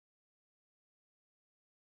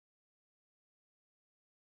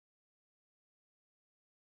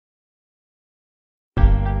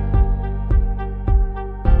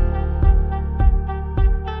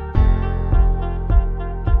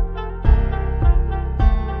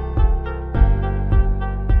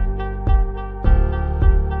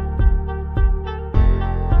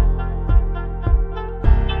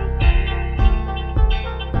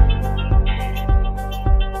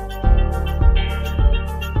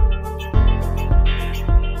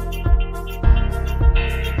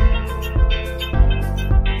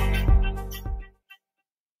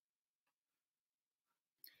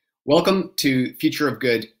Welcome to Future of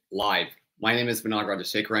Good Live. My name is Vinod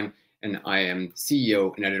Rajasekaran, and I am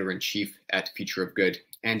CEO and Editor-in-Chief at Future of Good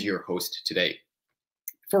and your host today.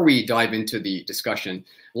 Before we dive into the discussion,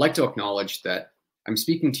 I'd like to acknowledge that I'm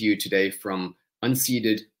speaking to you today from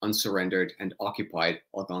unceded, unsurrendered, and occupied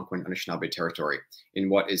Algonquin Anishinaabe territory in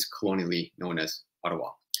what is colonially known as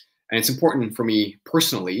Ottawa. And it's important for me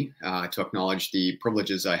personally to acknowledge the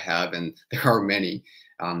privileges I have, and there are many,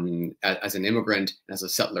 as an immigrant and as a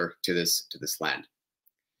settler to this land.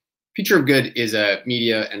 Future of Good is a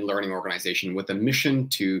media and learning organization with a mission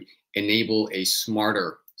to enable a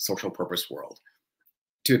smarter social purpose world,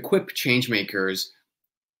 to equip changemakers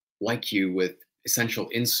like you with essential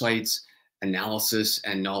insights, analysis,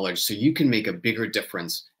 and knowledge so you can make a bigger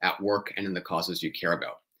difference at work and in the causes you care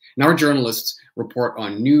about. And our journalists report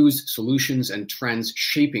on news, solutions, and trends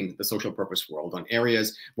shaping the social purpose world on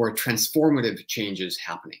areas where transformative change is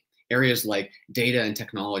happening. Areas like data and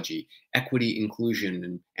technology, equity, inclusion,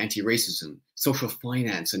 and anti-racism, social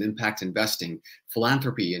finance and impact investing,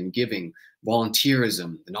 philanthropy and giving,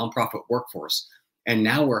 volunteerism, the nonprofit workforce. And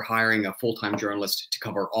now we're hiring a full-time journalist to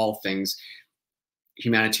cover all things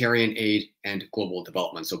humanitarian aid and global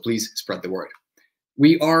development. So please spread the word.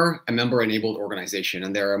 We are a member-enabled organization,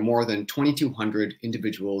 and there are more than 2,200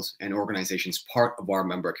 individuals and organizations part of our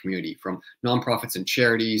member community, from nonprofits and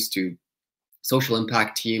charities to social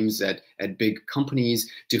impact teams at big companies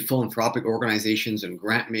to philanthropic organizations and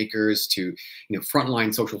grant makers to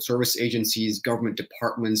frontline social service agencies, government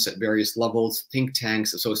departments at various levels, think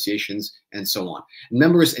tanks, associations, and so on.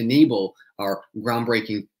 Members enable our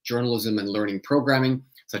groundbreaking journalism and learning programming,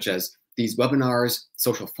 such as these webinars,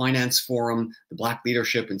 Social Finance Forum, the Black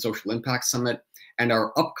Leadership and Social Impact Summit, and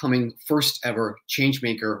our upcoming first ever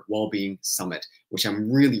Changemaker Wellbeing Summit, which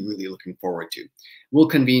I'm really looking forward to. We'll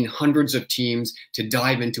convene hundreds of teams to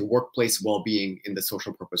dive into workplace well-being in the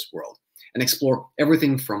social purpose world and explore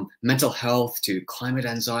everything from mental health to climate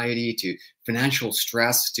anxiety to financial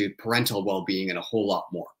stress to parental well-being and a whole lot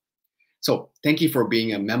more. So thank you for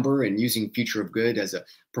being a member and using Future of Good as a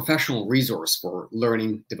professional resource for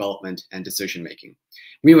learning, development, and decision-making.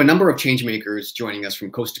 We have a number of change makers joining us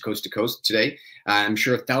from coast to coast to coast today. I'm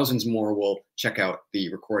sure thousands more will check out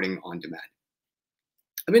the recording on demand.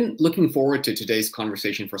 I've been looking forward to today's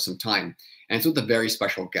conversation for some time, and it's with a very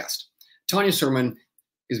special guest. Tonya Surman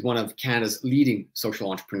is one of Canada's leading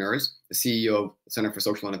social entrepreneurs, the CEO of the Centre for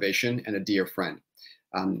Social Innovation, and a dear friend.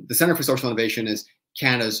 The Centre for Social Innovation is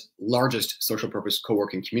Canada's largest social purpose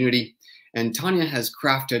co-working community. And Tonya has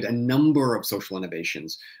crafted a number of social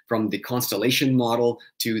innovations, from the constellation model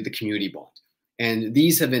to the community bond. And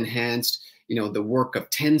these have enhanced, the work of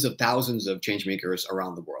tens of thousands of changemakers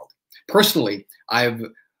around the world. Personally, I've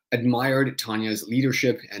admired Tonya's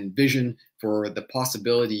leadership and vision for the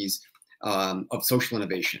possibilities of social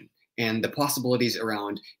innovation and the possibilities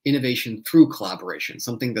around innovation through collaboration,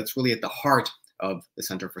 something that's really at the heart of the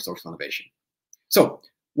Centre for Social Innovation. So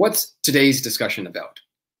what's today's discussion about?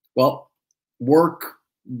 Well, work,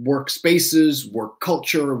 workspaces, work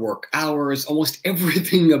culture, work hours, almost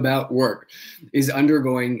everything about work is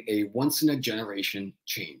undergoing a once-in-a-generation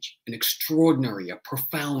change, an extraordinary, a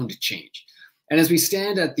profound change. And as we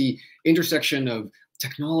stand at the intersection of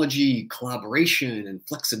technology, collaboration, and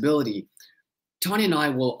flexibility, Tonya and I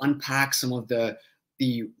will unpack some of the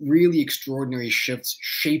really extraordinary shifts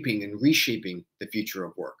shaping and reshaping the future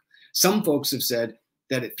of work. Some folks have said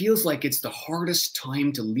that it feels like it's the hardest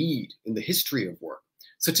time to lead in the history of work.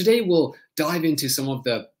 So today we'll dive into some of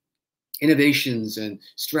the innovations and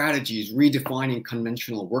strategies redefining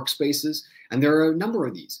conventional workspaces. And there are a number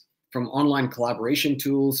of these, from online collaboration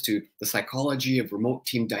tools to the psychology of remote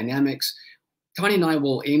team dynamics. Tonya and I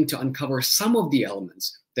will aim to uncover some of the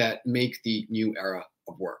elements that make the new era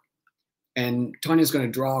of work. And Tonya is going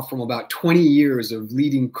to draw from about 20 years of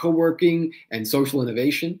leading co-working and social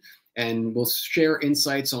innovation. And we'll share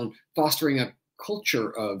insights on fostering a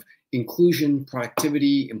culture of inclusion,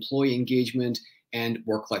 productivity, employee engagement, and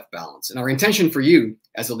work-life balance. And our intention for you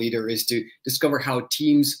as a leader is to discover how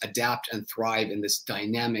teams adapt and thrive in this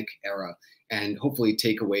dynamic era, and hopefully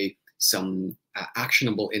take away some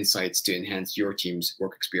actionable insights to enhance your team's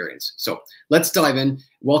work experience. So let's dive in.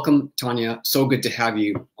 Welcome, Tonya. So good to have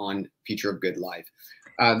you on Future of Good Live.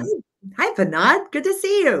 Hi, Vinod. Good to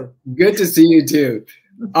see you. Good to see you too.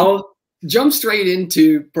 I'll jump straight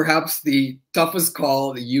into perhaps the toughest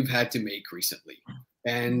call that you've had to make recently.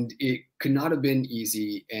 And it could not have been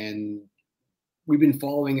easy. And we've been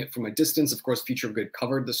following it from a distance. Of course, Future of Good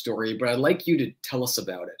covered the story, but I'd like you to tell us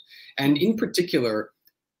about it. And in particular,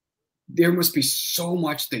 there must be so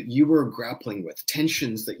much that you were grappling with,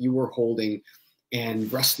 tensions that you were holding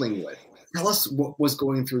and wrestling with tell us what was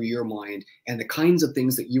going through your mind and the kinds of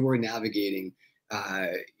things that you were navigating,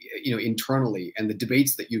 internally, and the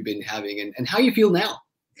debates that you've been having, and how you feel now.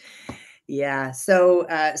 Yeah. So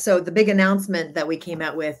the big announcement that we came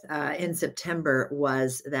out with in September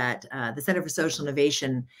was that the Center for Social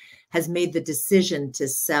Innovation has made the decision to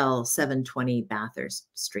sell 720 Bathurst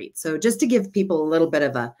Street. So just to give people a little bit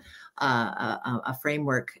of a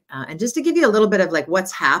framework, and just to give you a little bit of like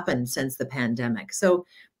what's happened since the pandemic. So,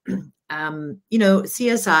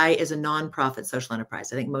 CSI is a nonprofit social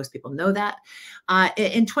enterprise. I think most people know that.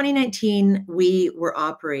 In 2019, we were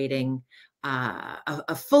operating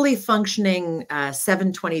a fully functioning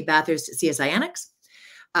 720 Bathurst CSI Annex,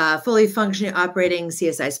 fully functioning operating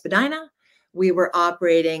CSI Spadina. We were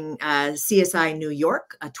operating CSI New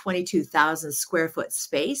York, a 22,000 square foot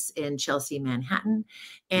space in Chelsea, Manhattan,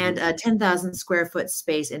 and a 10,000 square foot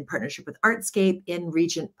space in partnership with Artscape in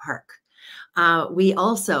Regent Park. We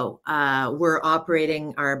also were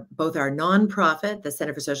operating both our nonprofit, the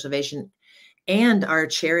Center for Social Innovation, and our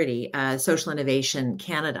charity, Social Innovation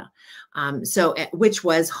Canada, which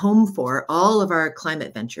was home for all of our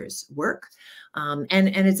climate ventures work. And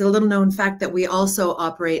it's a little known fact that we also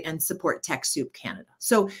operate and support TechSoup Canada.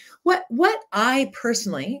 So what I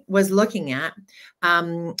personally was looking at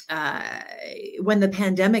when the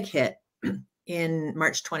pandemic hit in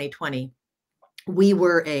March 2020, we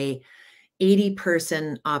were a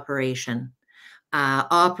 80-person operation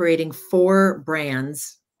operating 4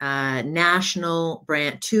 brands. National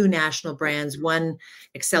brand, 2 national brands, 1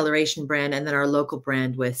 acceleration brand, and then our local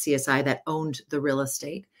brand with CSI that owned the real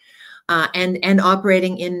estate, and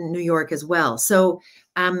operating in New York as well. So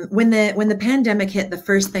when the pandemic hit, the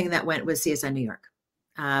first thing that went was CSI New York.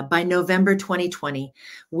 By November 2020,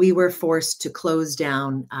 we were forced to close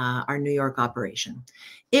down our New York operation.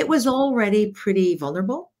 It was already pretty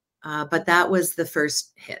vulnerable, but that was the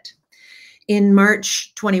first hit. In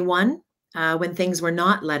March 21, when things were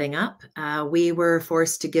not letting up, we were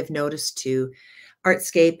forced to give notice to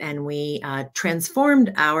Artscape, and we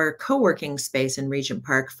transformed our co-working space in Regent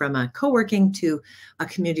Park from a co-working to a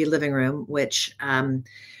community living room, which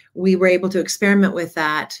we were able to experiment with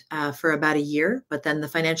that for about a year. But then the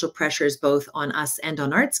financial pressures both on us and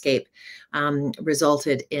on Artscape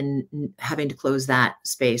resulted in having to close that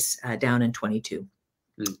space down in 22.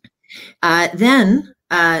 Then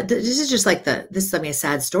this is just like this is a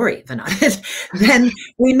sad story, Vinod. Then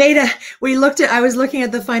I was looking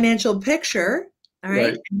at the financial picture. All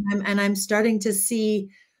right. And I'm starting to see,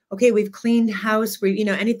 okay, we've cleaned house.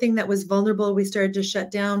 Anything that was vulnerable, we started to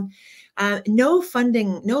shut down. No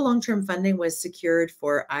long-term funding was secured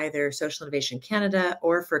for either Social Innovation Canada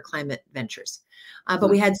or for climate ventures.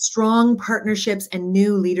 But we had strong partnerships and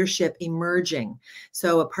new leadership emerging.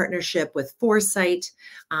 So a partnership with Foresight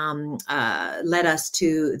led us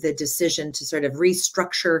to the decision to sort of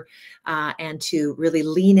restructure and to really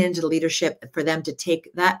lean into the leadership for them to take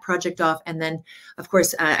that project off. And then, of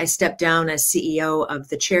course, I stepped down as CEO of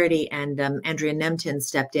the charity, and Andrea Nemtin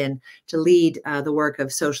stepped in to lead the work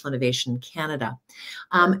of Social Innovation Canada.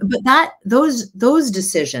 But those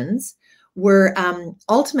decisions were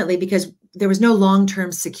ultimately because there was no long-term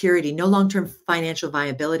security, no long-term financial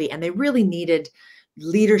viability, and they really needed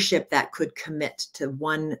leadership that could commit to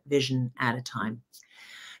one vision at a time.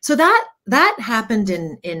 So that happened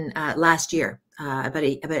in last year, about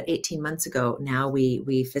 18 months ago. Now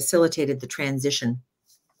we facilitated the transition,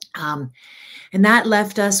 and that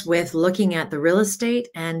left us with looking at the real estate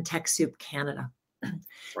and TechSoup Canada.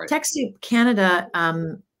 Right. TechSoup Canada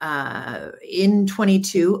in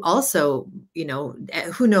 22 also,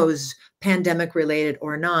 who knows, pandemic related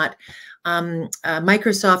or not,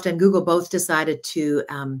 Microsoft and Google both decided to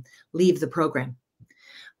leave the program.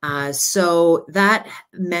 So that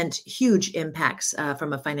meant huge impacts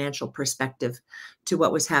from a financial perspective to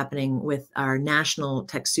what was happening with our national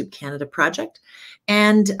TechSoup Canada project.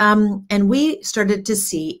 And we started to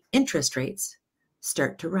see interest rates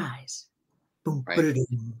start to rise. Boom, right.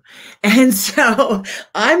 And so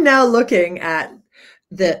I'm now looking at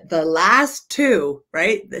the last 2,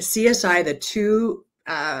 right? The CSI, the 2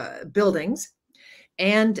 buildings,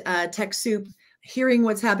 and TechSoup, hearing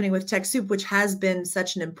what's happening with TechSoup, which has been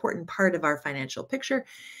such an important part of our financial picture.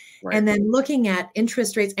 Right. And then looking at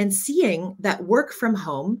interest rates and seeing that work from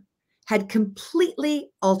home had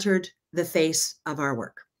completely altered the face of our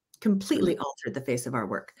work, completely altered the face of our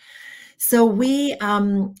work. So we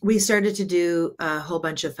started to do a whole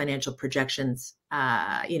bunch of financial projections,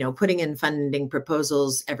 putting in funding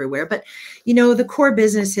proposals everywhere. But, the core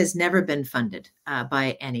business has never been funded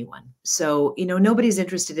by anyone. So, nobody's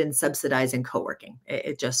interested in subsidizing co-working.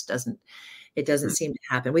 It just doesn't seem to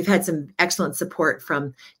happen. We've had some excellent support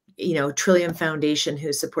from Trillium Foundation,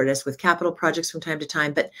 who supported us with capital projects from time to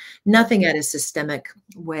time, but nothing at a systemic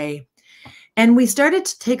way. And we started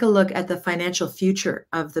to take a look at the financial future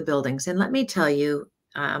of the buildings. And let me tell you,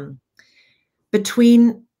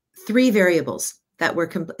 between three variables that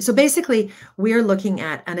were so basically, we're looking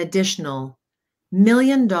at an additional $1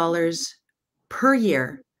 million per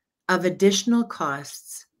year of additional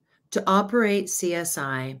costs to operate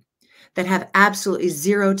CSI that have absolutely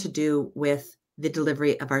zero to do with the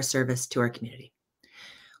delivery of our service to our community.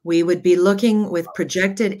 We would be looking with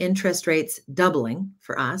projected interest rates doubling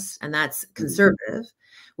for us, and that's conservative.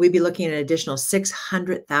 We'd be looking at an additional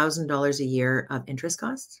 $600,000 a year of interest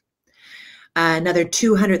costs, another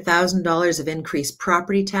 $200,000 of increased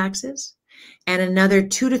property taxes, and another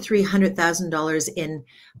 $200,000 to $300,000 in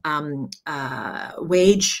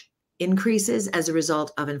wage increases as a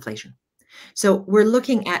result of inflation. So we're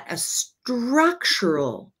looking at a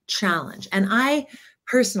structural challenge. And I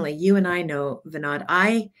personally, you and I know, Vinod,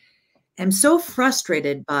 I am so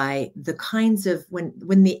frustrated by the kinds of,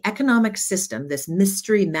 when the economic system, this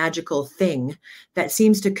mystery magical thing that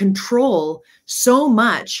seems to control so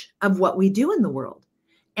much of what we do in the world.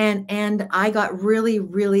 And I got really,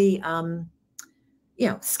 really,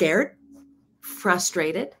 scared,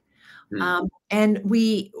 frustrated. And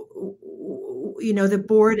we, the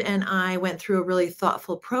board and I went through a really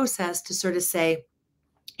thoughtful process to sort of say,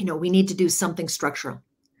 we need to do something structural.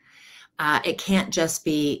 It can't just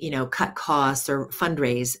be, cut costs or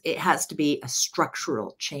fundraise. It has to be a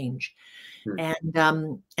structural change.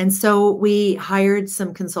 And so we hired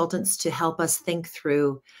some consultants to help us think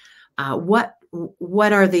through what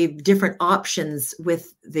are the different options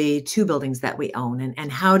with the two buildings that we own,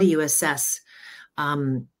 and how do you assess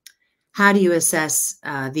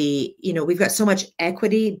we've got so much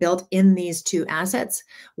equity built in these two assets.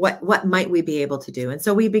 What might we be able to do? And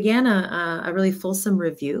so we began a really fulsome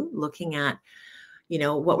review looking at,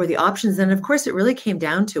 what were the options. And of course, it really came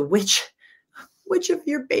down to which of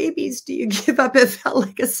your babies do you give up? It felt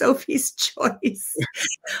like a Sophie's choice.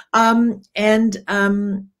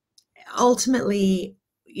 Ultimately,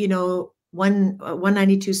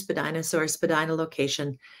 192 Spadina, so our Spadina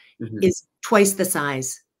location is twice the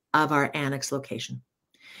size of our Annex location.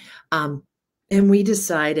 And we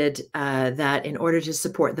decided that in order to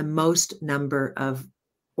support the most number of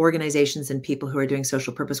organizations and people who are doing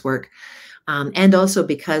social purpose work, and also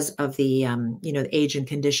because of the, the age and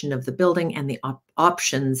condition of the building and the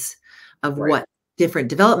options of what different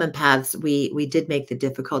development paths, we did make the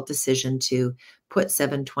difficult decision to put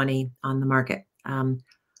 720 on the market.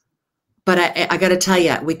 But I got to tell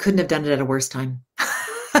you, we couldn't have done it at a worse time.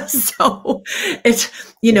 So it's,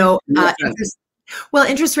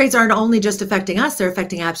 interest rates aren't only just affecting us, they're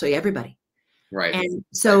affecting absolutely everybody. Right. And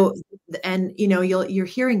so, you're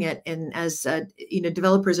hearing it. And as,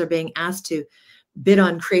 developers are being asked to bid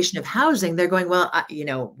on creation of housing, they're going, well,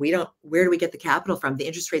 where do we get the capital from? The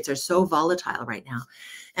interest rates are so volatile right now.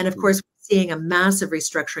 And of course, we're seeing a massive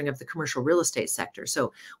restructuring of the commercial real estate sector.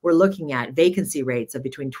 So we're looking at vacancy rates of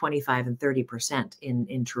between 25 and 30%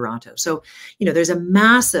 in Toronto. So, there's a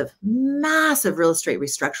massive, massive real estate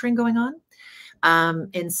restructuring going on.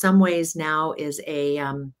 In some ways now is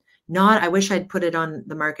I wish I'd put it on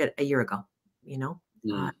the market a year ago,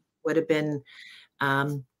 would have been,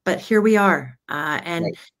 but here we are.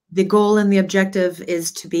 And the goal and the objective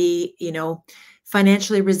is to be,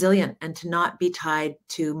 financially resilient and to not be tied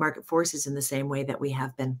to market forces in the same way that we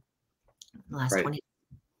have been in the last 20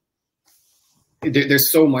 years.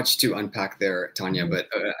 There's so much to unpack there, Tonya, but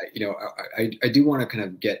I do want to kind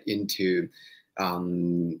of get into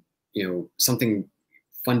something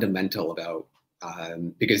fundamental about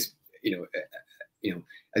because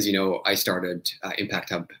as you know, I started Impact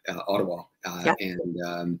Hub Ottawa,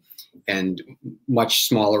 and much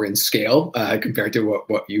smaller in scale compared to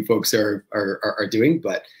what you folks are doing.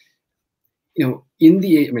 But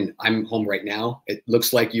I'm home right now. It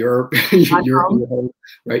looks like you're home,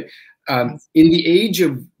 right? In the age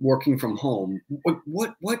of working from home,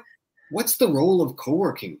 what's the role of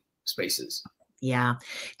co-working spaces? Yeah.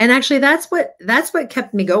 And actually that's what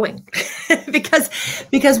kept me going because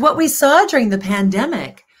what we saw during the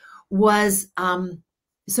pandemic was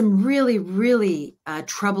some really, really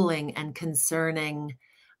troubling and concerning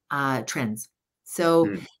trends.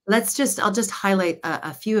 So I'll just highlight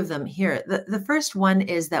a few of them here. The first one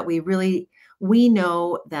is that we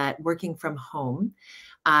know that working from home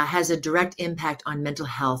has a direct impact on mental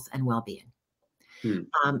health and well-being.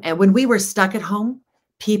 And when we were stuck at home,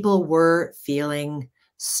 people were feeling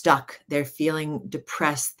stuck. They're feeling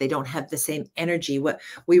depressed. They don't have the same energy. What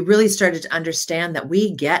we really started to understand that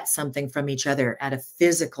we get something from each other at a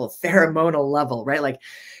physical, pheromonal level, right? Like,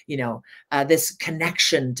 this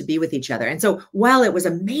connection to be with each other. And so while it was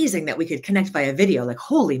amazing that we could connect via video, like,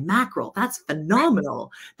 holy mackerel, that's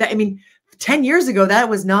phenomenal. 10 years ago, that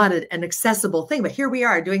was not an accessible thing, but here we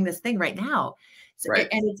are doing this thing right now. So, right.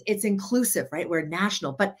 And it's inclusive, right? We're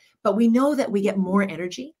national, but we know that we get more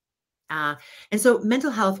energy. And so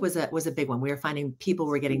mental health was a big one. We were finding people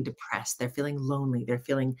were getting depressed. They're feeling lonely. They're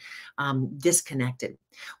feeling disconnected.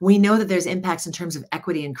 We know that there's impacts in terms of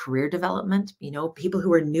equity and career development. People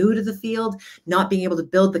who are new to the field, not being able to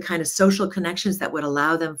build the kind of social connections that would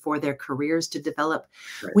allow them for their careers to develop.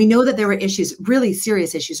 Right. We know that there were issues, really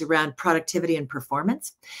serious issues around productivity and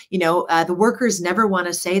performance. The workers never want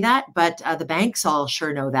to say that, but the banks all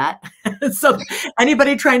sure know that. So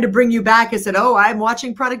anybody trying to bring you back has said, oh, I'm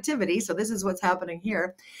watching productivity, so this is what's happening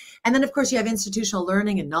here. And then, of course, you have institutional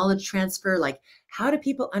learning and knowledge transfer. Like, how do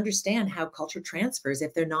people understand how culture transfers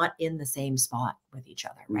if they're not in the same spot with each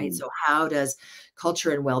other, right? So how does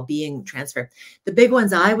culture and well-being transfer? The big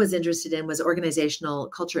ones I was interested in was organizational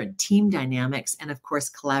culture and team dynamics, and of course,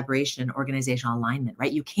 collaboration and organizational alignment,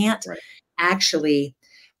 right? You can't actually,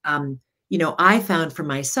 I found for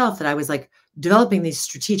myself that I was like developing these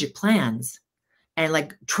strategic plans and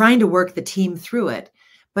like trying to work the team through it.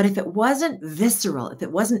 But if it wasn't visceral, if it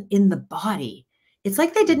wasn't in the body, it's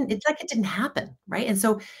like it didn't happen, right? And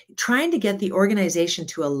so trying to get the organization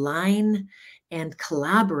to align and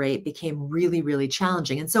collaborate became really, really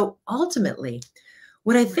challenging. And so ultimately,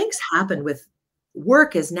 what I think's happened with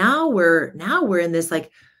work is now we're in this, like,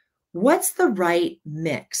 what's the right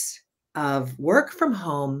mix of work from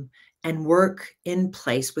home and work in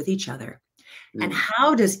place with each other? And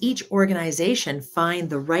how does each organization find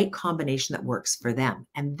the right combination that works for them?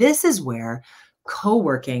 And this is where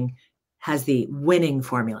co-working has the winning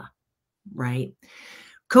formula, right?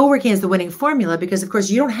 Co-working is the winning formula because, of course,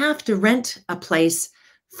 you don't have to rent a place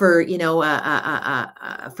for,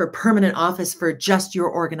 for permanent office for just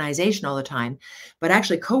your organization all the time. But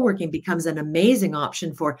actually, co-working becomes an amazing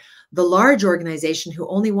option for the large organization who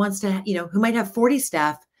only wants to, who might have 40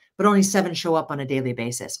 staff, but only 7 show up on a daily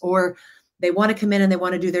basis, or they want to come in and they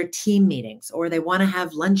want to do their team meetings, or they want to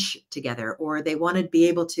have lunch together, or they want to be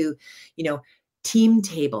able to, team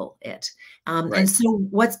table it. And so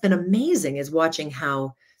what's been amazing is watching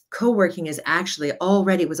how co-working is actually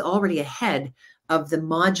was already ahead of the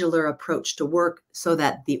modular approach to work, so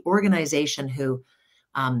that the organization who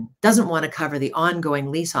doesn't want to cover the ongoing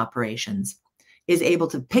lease operations is able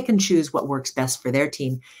to pick and choose what works best for their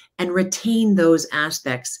team and retain those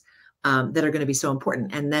aspects that are going to be so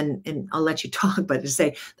important. And I'll let you talk, but to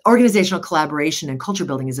say organizational collaboration and culture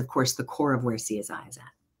building is, of course, the core of where CSI is at.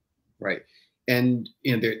 Right. And,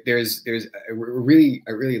 there's I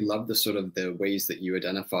really love the sort of the ways that you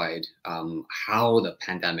identified how the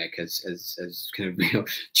pandemic has kind of,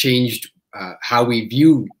 changed how we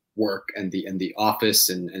view work and the office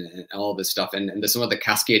and all this stuff, and some of the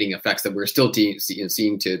cascading effects that we're still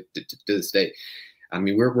seeing to this day. I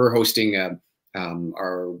mean, we're hosting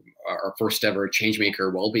our first ever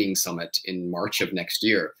Changemaker Wellbeing Summit in March of next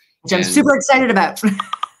year, which I'm super excited about.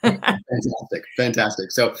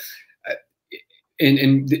 Fantastic. So,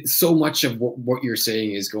 and so much of what you're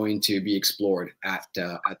saying is going to be explored at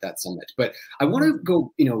that summit. But I want to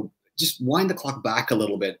go, just wind the clock back a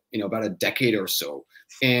little bit, about a decade or so,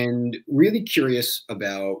 and really curious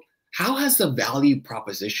about how has the value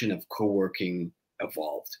proposition of co-working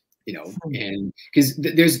evolved. And because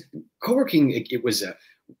there's co-working, it was a,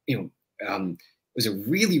 was a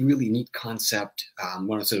really, really neat concept.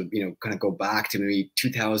 When I sort of, kind of go back to maybe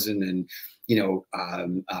 2000 and, 4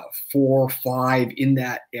 or 5 in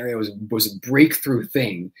that area was a breakthrough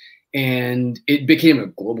thing. And it became a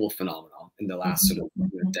global phenomenon in the last sort of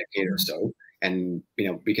decade or so. And,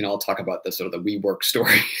 we can all talk about the sort of the WeWork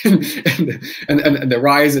story and the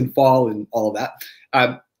rise and fall and all of that.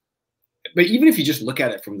 But even if you just look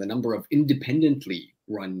at it from the number of independently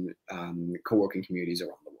run co-working communities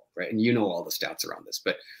around the world, right? And all the stats around this,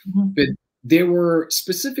 but there were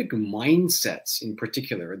specific mindsets in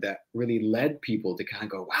particular that really led people to kind of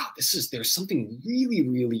go, wow, there's something really,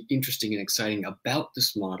 really interesting and exciting about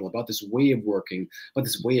this model, about this way of working, about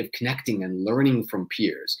this way of connecting and learning from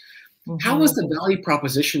peers. How has the value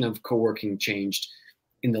proposition of co-working changed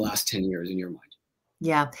in the last 10 years in your mind?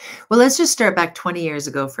 Yeah. Well, let's just start back 20 years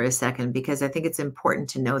ago for a second, because I think it's important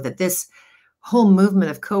to know that this whole movement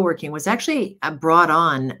of co-working was actually brought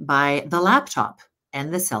on by the laptop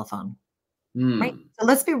and the cell phone. Right. So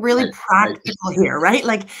let's be really practical here, right?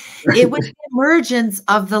 Like it was the emergence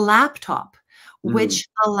of the laptop which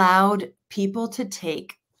allowed people to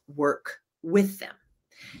take work with them.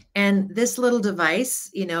 And this little device,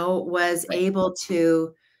 you know, was able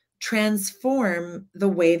to transform the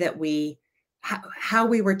way that how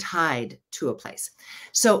we were tied to a place.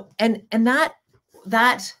 So, and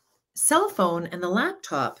that cell phone and the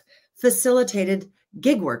laptop facilitated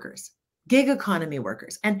gig workers, gig economy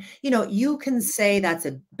workers. And, you know, you can say that's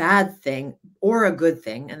a bad thing or a good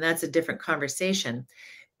thing, and that's a different conversation.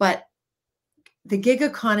 But the gig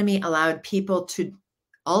economy allowed people to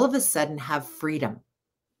all of a sudden have freedom.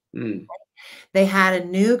 They had a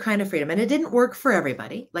new kind of freedom, and it didn't work for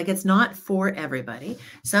everybody. Like, it's not for everybody.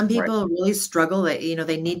 Some people really struggle that, you know,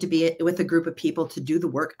 they need to be with a group of people to do the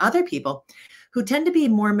work. Other people who tend to be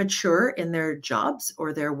more mature in their jobs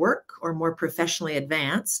or their work or more professionally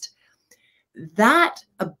advanced, that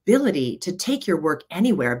ability to take your work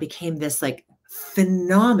anywhere became this like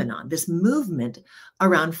phenomenon, this movement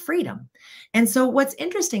around freedom. And so what's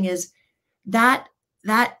interesting is that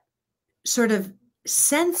sort of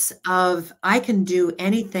sense of I can do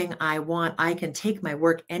anything I want, I can take my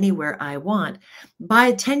work anywhere I want.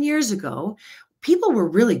 By 10 years ago, people were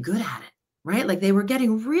really good at it, right? Like they were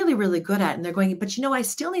getting really, really good at it. And they're going, but you know, I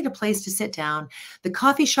still need a place to sit down. The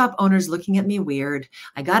coffee shop owner's looking at me weird.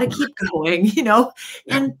 I got to keep going, you know?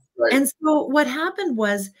 And so what happened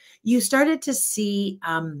was you started to see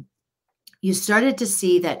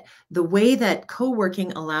that the way that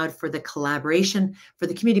co-working allowed for the collaboration for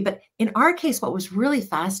the community. But in our case, what was really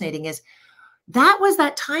fascinating is that was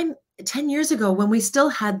that time 10 years ago when we still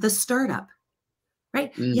had the startup,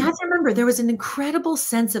 right? You have to remember there was an incredible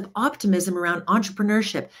sense of optimism around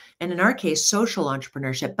entrepreneurship, and in our case, social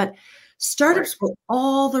entrepreneurship. But startups were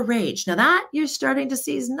all the rage. Now that you're starting to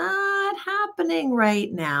see is not happening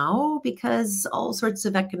right now because all sorts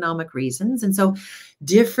of economic reasons. And so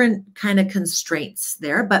different kind of constraints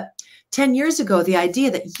there. But 10 years ago, the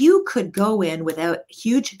idea that you could go in without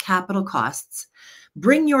huge capital costs,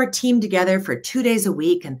 bring your team together for 2 days a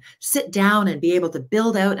week and sit down and be able to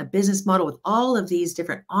build out a business model with all of these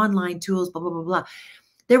different online tools, blah, blah, blah, blah.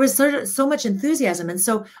 There was so much enthusiasm. And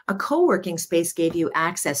so a co-working space gave you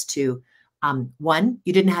access to, one,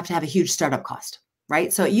 you didn't have to have a huge startup cost,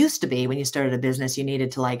 right? So it used to be when you started a business, you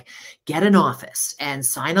needed to like get an office and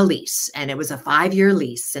sign a lease, and it was a 5-year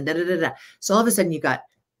lease and da, da, da, da. So all of a sudden you got,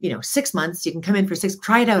 6 months, you can come in for 6,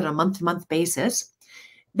 try it out on a month-to-month basis.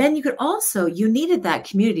 Then you could also, you needed that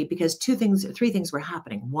community because 3 things were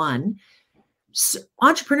happening. One,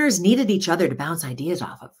 entrepreneurs needed each other to bounce ideas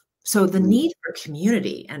off of. So the need for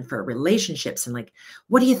community and for relationships and like,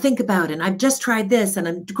 what do you think about it? And I've just tried this and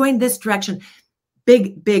I'm going this direction.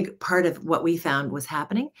 Big part of what we found was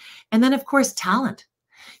happening. And then of course, talent.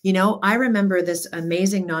 I remember this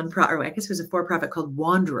amazing nonprofit, or I guess it was a for-profit called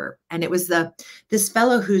Wanderer. And it was this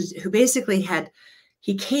fellow who basically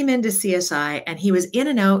he came into CSI and he was in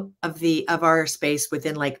and out of our space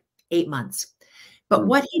within like 8 months. But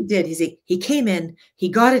what he did is he came in, he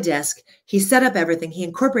got a desk, he set up everything, he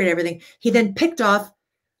incorporated everything. He then picked off,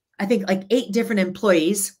 I think, like 8 different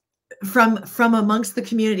employees from amongst the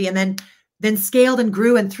community, and then scaled and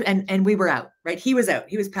grew, and we were out, right? He was out,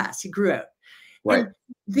 he was passed, he grew out. Right. And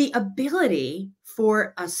the ability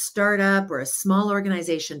for a startup or a small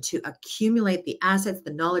organization to accumulate the assets,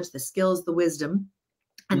 the knowledge, the skills, the wisdom,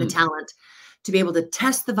 and the talent to be able to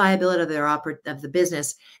test the viability of the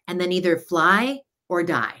business and then either fly or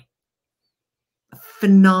die.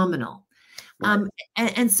 Phenomenal. Right.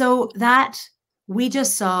 And so that we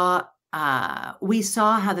just saw, we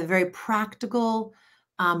saw how the very practical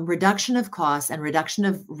reduction of costs and reduction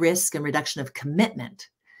of risk and reduction of commitment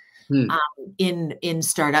in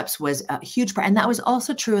startups was a huge part. And that was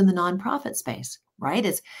also true in the nonprofit space,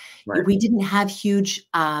 right? We didn't have huge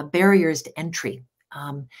barriers to entry.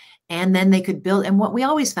 And then they could build. And what we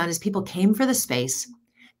always found is people came for the space.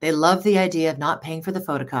 They loved the idea of not paying for the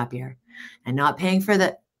photocopier and not paying for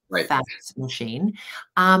the fax machine.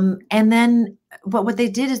 And then what they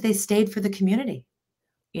did is they stayed for the community,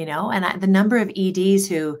 and the number of EDs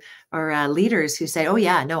or leaders who say, oh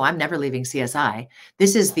yeah, no, I'm never leaving CSI.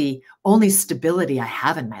 This is the only stability I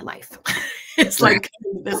have in my life. It's like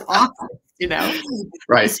this office,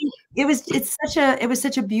 Right. It was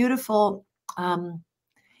such a beautiful,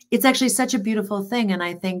 it's actually such a beautiful thing. And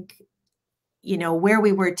I think, where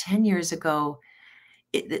we were 10 years ago,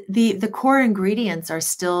 the core ingredients are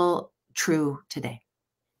still true today.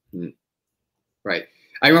 Right.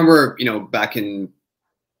 I remember, back in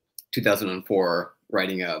 2004,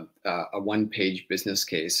 writing a 1-page business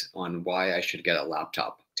case on why I should get a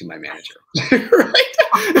laptop to my manager. Right.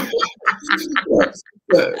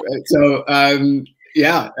 So,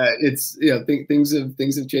 Yeah, it's, you know, things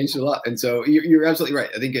have changed a lot, and so you're absolutely right.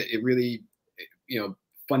 I think it really, you know,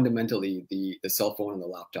 fundamentally the cell phone and the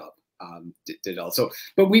laptop did all. So,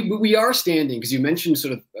 but we are standing, because you mentioned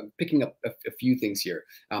sort of picking up a few things here.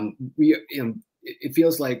 We, you know, it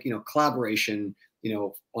feels like, you know, collaboration. You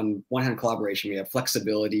know, on one hand, collaboration, we have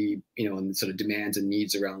flexibility, you know, and sort of demands and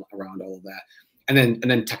needs around all of that, and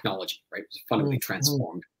then technology, right? It's fundamentally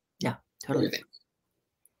transformed. Yeah, totally. Everything.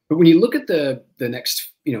 But when you look at the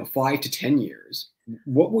next, you know, 5 to 10 years,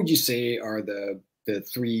 what would you say are the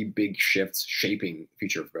three big shifts shaping the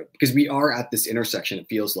future of good? Because we are at this intersection, it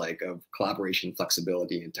feels like, of collaboration,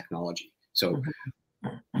 flexibility, and technology. So,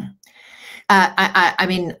 I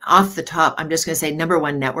mean, off the top, I'm just going to say, number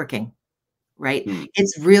one, networking, right?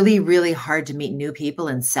 It's really, really hard to meet new people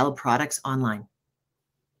and sell products online.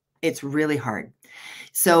 It's really hard.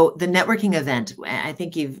 So the networking event, I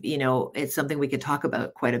think you know, it's something we could talk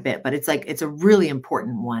about quite a bit, but it's like, it's a really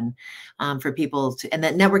important one for people to, and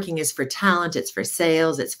that networking is for talent, it's for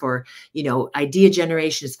sales, it's for, you know, idea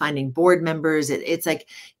generation, it's finding board members. It's like,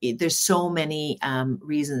 there's so many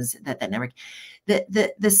reasons that network.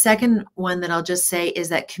 The second one that I'll just say is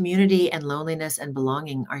that community and loneliness and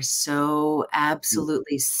belonging are so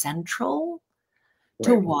absolutely central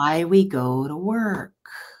to why we go to work.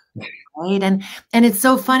 Right. And it's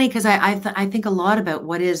so funny, because I think a lot about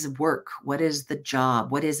what is work, what is the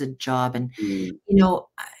job, what is a job. And, you know,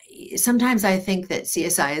 sometimes I think that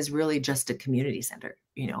CSI is really just a community center,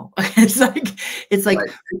 you know, it's like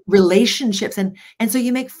relationships. And so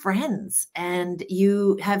you make friends and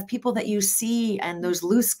you have people that you see, and those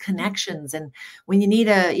loose connections. And when you need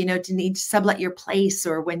to sublet your place,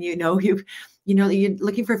 or when, you're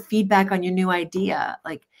looking for feedback on your new idea,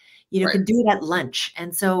 like, you know, can do it at lunch.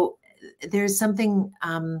 And so there's something,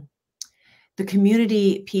 the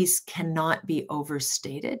community piece cannot be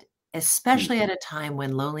overstated, especially at a time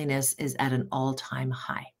when loneliness is at an all-time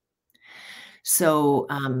high. So,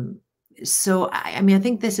 I mean, I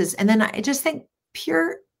think this is, and then I just think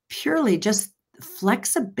purely just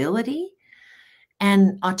flexibility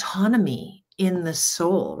and autonomy in the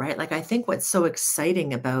soul, right? Like, I think what's so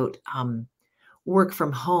exciting about work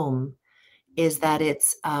from home is that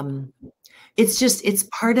it's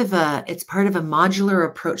part of a modular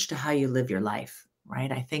approach to how you live your life,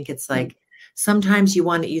 right? I think it's like, sometimes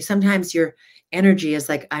sometimes your energy is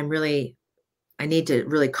like, I need to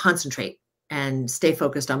really concentrate and stay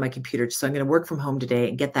focused on my computer. So I'm going to work from home today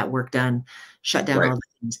and get that work done, shut down all the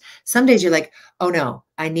things. Some days you're like, oh no,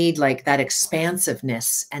 I need like that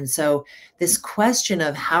expansiveness. And so this question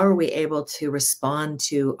of how are we able to respond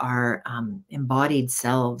to our embodied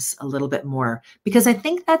selves a little bit more, because I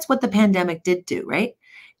think that's what the pandemic did do, right?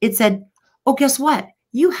 It said, oh, guess what?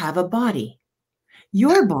 You have a body.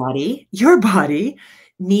 Your body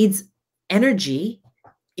needs energy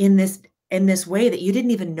in this way that you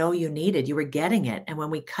didn't even know you needed. You were getting it. And when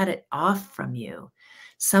we cut it off from you,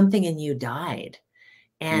 something in you died.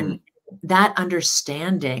 And that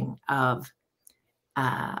understanding of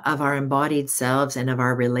our embodied selves and of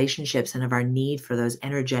our relationships and of our need for those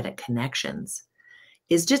energetic connections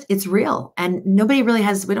is just, it's real. And we don't really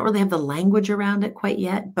have the language around it quite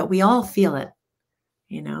yet, but we all feel it,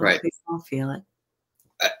 you know, we all feel it.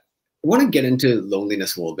 I want to get into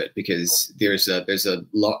loneliness a little bit, because there's a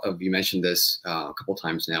lot of, you mentioned this a couple of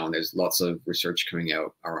times now, and there's lots of research coming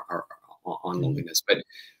out on loneliness. But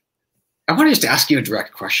I want to just ask you a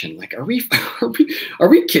direct question: like, are we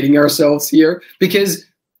kidding ourselves here? Because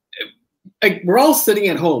like, we're all sitting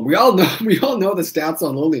at home. We all know the stats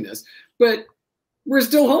on loneliness, but we're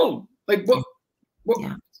still home. Like, what?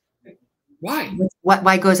 Yeah. Why?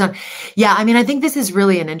 Why goes on? Yeah, I mean, I think this is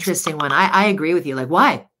really an interesting one. I agree with you. Like,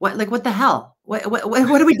 why? What the hell? What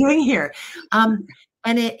are we doing here? And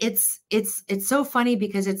it's so funny,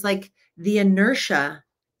 because it's like the inertia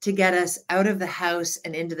to get us out of the house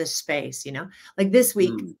and into the space. You know, like this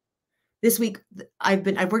week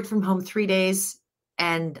I've worked from home 3 days,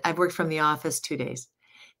 and I've worked from the office 2 days,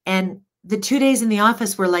 and the 2 days in the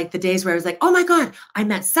office were like the days where I was like, oh my God, I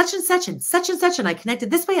met such and such and such and such, and I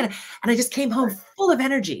connected this way. And I just came home full of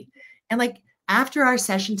energy. And like, after our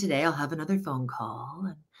session today, I'll have another phone call,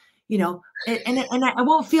 and, you know, and I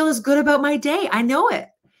won't feel as good about my day. I know it.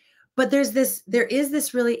 But there is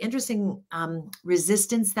this really interesting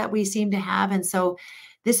resistance that we seem to have. And so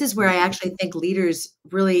this is where I actually think leaders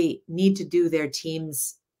really need to do their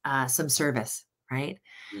teams some service, right?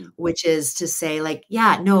 Which is to say, like,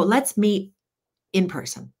 yeah, no, let's meet in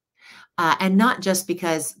person. And not just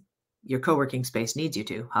because your co-working space needs you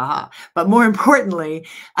to, but more importantly,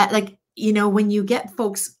 like, you know, when you get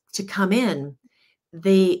folks to come in,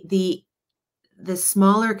 the the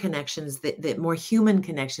smaller connections, the more human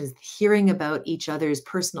connections, hearing about each other's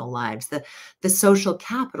personal lives, the social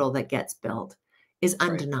capital that gets built is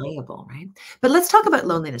undeniable, right? But let's talk about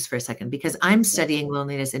loneliness for a second, because I'm studying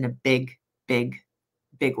loneliness in a big, big,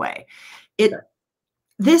 big way.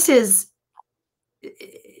 This is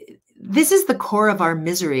the core of our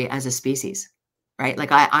misery as a species, right?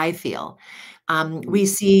 Like I feel,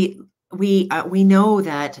 we know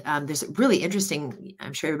that there's really interesting,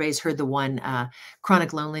 I'm sure everybody's heard the one,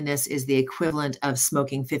 chronic loneliness is the equivalent of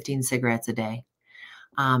smoking 15 cigarettes a day.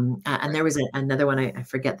 And there was another one, I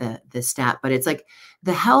forget the stat, but it's like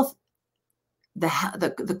the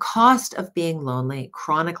cost of being lonely,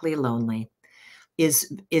 chronically lonely,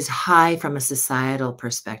 is high from a societal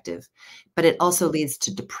perspective, but it also leads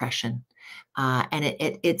to depression. And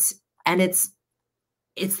it's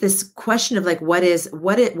this question of like,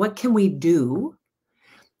 what can we do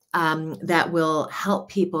that will help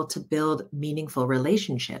people to build meaningful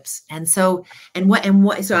relationships? So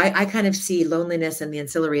I kind of see loneliness and the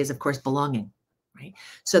ancillary as, of course, belonging, right?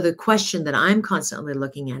 So the question that I'm constantly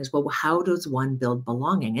looking at is, well, how does one build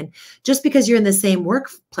belonging? And just because you're in the same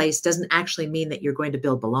workplace doesn't actually mean that you're going to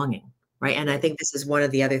build belonging, right? And I think this is one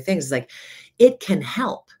of the other things, like it can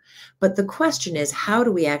help. But the question is, how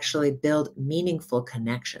do we actually build meaningful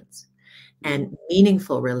connections and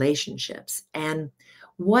meaningful relationships? And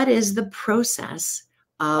what is the process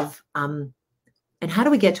of, and how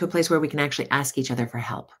do we get to a place where we can actually ask each other for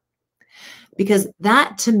help? Because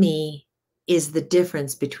that, to me, is the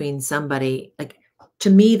difference between somebody, like, to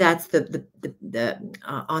me, that's the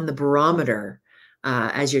on the barometer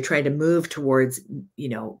as you're trying to move towards,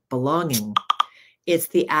 belonging. It's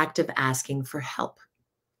the act of asking for help.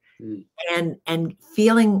 And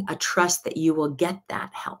feeling a trust that you will get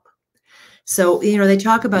that help. So, they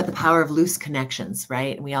talk about the power of loose connections,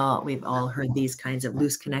 right? And we've all heard these kinds of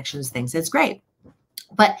loose connections things. It's great.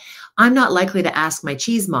 But I'm not likely to ask my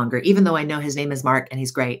cheesemonger, even though I know his name is Mark and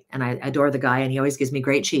he's great and I adore the guy and he always gives me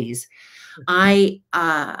great cheese. I'm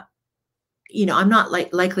not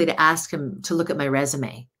likely to ask him to look at my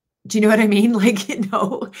resume. Do you know what I mean? Like,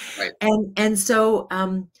 Right. And so,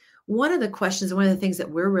 one of the questions, one of the things that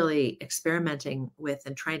we're really experimenting with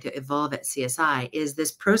and trying to evolve at CSI is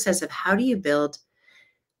this process of how do you build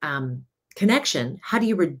connection? How do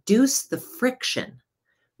you reduce the friction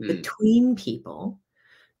between people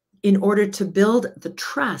in order to build the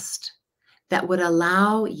trust that would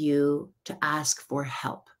allow you to ask for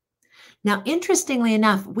help? Now, interestingly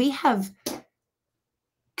enough, we have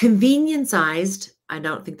convenienceized, I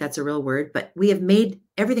don't think that's a real word, but we have made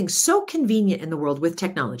everything so convenient in the world with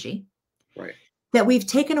technology, right, that we've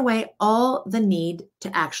taken away all the need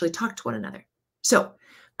to actually talk to one another. So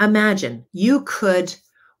imagine you could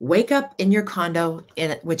wake up in your condo,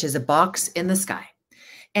 which is a box in the sky,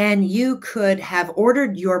 and you could have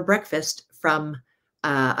ordered your breakfast from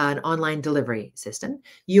an online delivery system.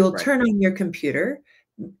 You'll turn on your computer,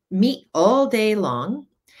 meet all day long,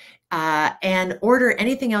 and order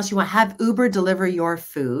anything else you want, have Uber deliver your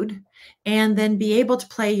food, and then be able to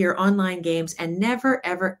play your online games and never,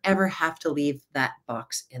 ever, ever have to leave that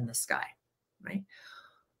box in the sky, right?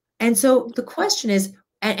 And so the question is,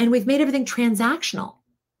 and we've made everything transactional.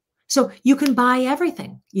 So you can buy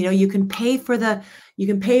everything. You can pay for the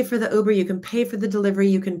Uber, you can pay for the delivery,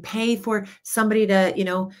 you can pay for somebody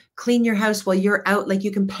to, clean your house while you're out. Like,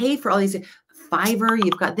 you can pay for all these. Fiverr,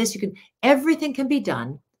 you've got this, everything can be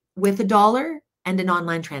done with $1 and an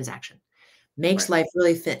online transaction. Makes life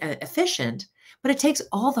really efficient, but it takes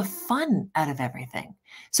all the fun out of everything.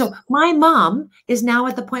 So my mom is now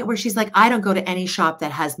at the point where she's like, I don't go to any shop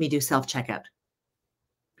that has me do self-checkout,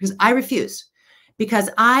 because I refuse, because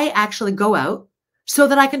I actually go out so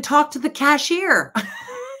that I can talk to the cashier.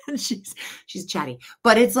 she's chatty,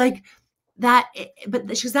 but it's like that. But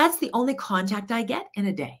that's the only contact I get in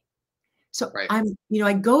a day. So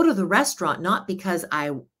I go to the restaurant, not because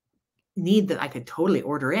I I could totally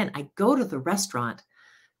order in. I go to the restaurant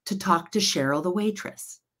to talk to Cheryl, the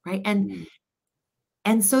waitress, right?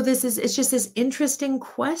 And so it's just this interesting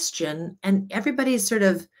question, and everybody's sort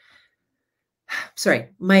of, sorry,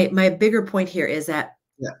 my bigger point here is that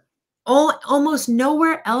almost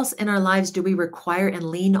nowhere else in our lives do we require and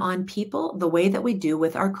lean on people the way that we do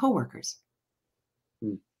with our coworkers.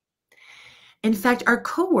 In fact, our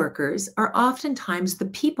coworkers are oftentimes the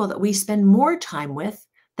people that we spend more time with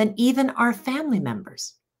than even our family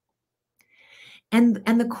members. And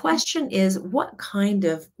the question is, what kind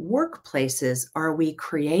of workplaces are we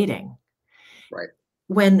creating? Right.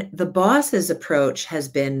 When the boss's approach has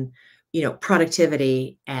been,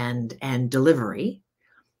 productivity and delivery,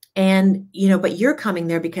 and, but you're coming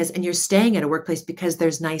there and you're staying at a workplace because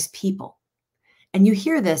there's nice people. And you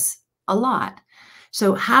hear this a lot.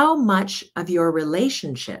 So how much of your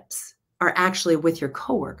relationships are actually with your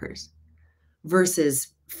coworkers versus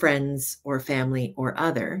friends or family or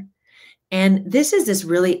other? And this is this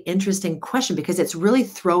really interesting question because it's really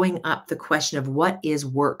throwing up the question of what is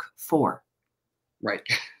work for? Right.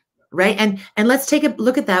 Right. And let's take a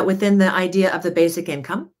look at that within the idea of the basic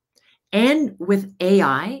income. And with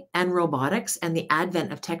AI and robotics and the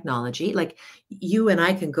advent of technology, like you and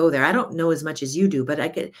I can go there. I don't know as much as you do, but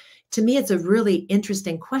to me, it's a really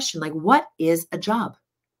interesting question. Like, what is a job?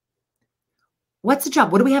 What's a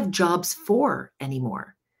job? What do we have jobs for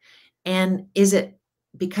anymore? And is it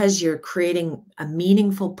because you're creating a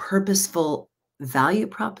meaningful, purposeful value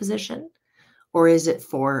proposition? Or is it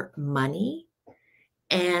for money?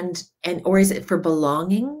 Or is it for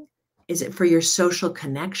belonging? Is it for your social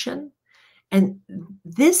connection? And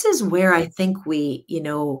this is where I think we,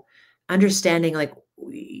 understanding like,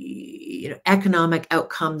 economic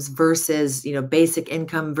outcomes versus, basic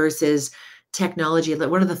income versus technology.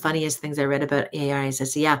 One of the funniest things I read about AI is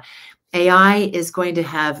this, yeah, AI is going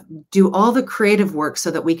to do all the creative work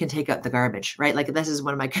so that we can take out the garbage, right? Like this is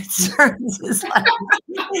one of my concerns is like,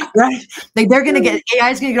 right? Like AI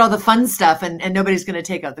is going to get all the fun stuff and nobody's going to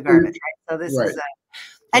take out the garbage, right? So this is,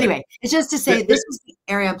 anyway, it's just to say this is the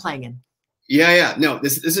area I'm playing in. Yeah. No,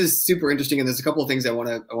 this is super interesting, and there's a couple of things I want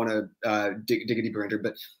to dig deeper into.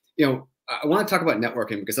 But I want to talk about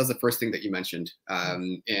networking because that's the first thing that you mentioned,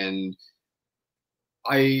 and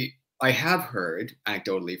I have heard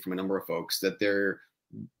anecdotally from a number of folks that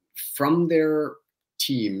from their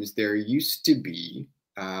teams there used to be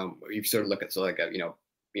you sort of look at the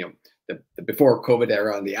before COVID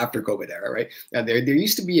era and the after COVID era, right? There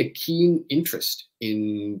used to be a keen interest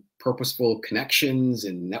in purposeful connections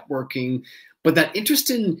and networking, but that interest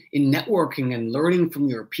in networking and learning from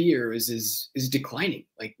your peers is declining.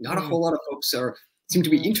 Like not a whole lot of folks seem to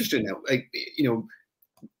be interested in that. Like,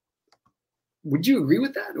 would you agree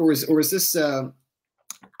with that, or is this? I'm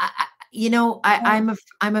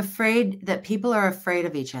afraid that people are afraid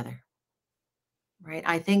of each other, right?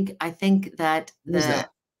 I think that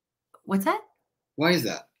what's that? Why is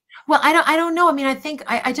that? Well, I don't know. I mean,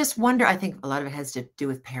 I just wonder. I think a lot of it has to do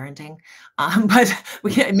with parenting, but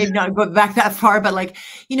we can maybe not go back that far. But like,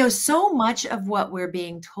 so much of what we're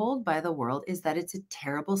being told by the world is that it's a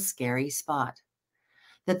terrible, scary spot.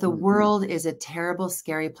 That the world is a terrible,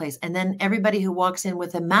 scary place. And then everybody who walks in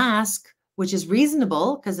with a mask, which is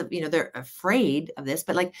reasonable because they're afraid of this,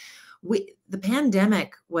 but like the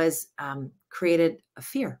pandemic was created a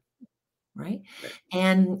fear, right?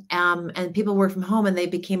 And people work from home and they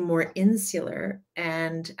became more insular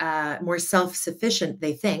and more self-sufficient,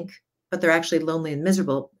 they think, but they're actually lonely and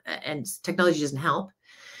miserable, and technology doesn't help.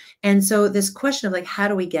 And so this question of like, how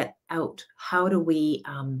do we get out? How do we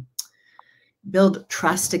build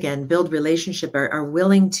trust again, build relationship, are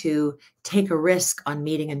willing to take a risk on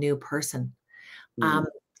meeting a new person? I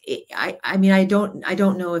mean, I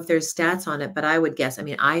don't know if there's stats on it, but I would guess, I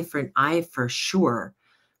mean, I for sure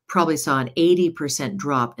probably saw an 80%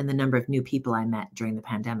 drop in the number of new people I met during the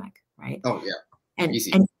pandemic. Right. Oh yeah. And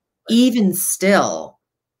even still,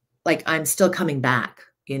 like, I'm still coming back,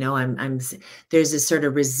 there's this sort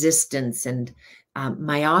of resistance and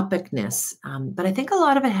myopicness. But I think a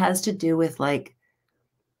lot of it has to do with like,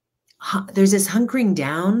 there's this hunkering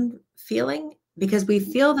down feeling because we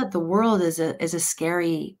feel that the world is a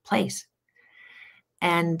scary place.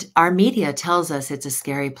 And our media tells us it's a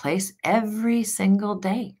scary place every single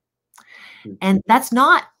day. And that's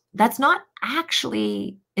not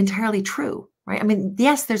actually entirely true, right? I mean,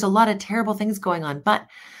 yes, there's a lot of terrible things going on, but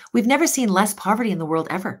we've never seen less poverty in the world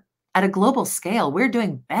ever. At a global scale, we're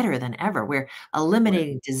doing better than ever. We're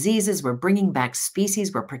eliminating diseases. We're bringing back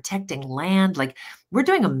species. We're protecting land. Like, we're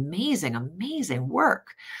doing amazing, amazing work,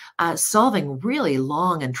 solving really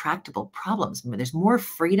long and tractable problems. I mean, there's more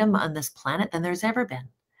freedom on this planet than there's ever been.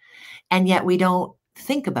 And yet we don't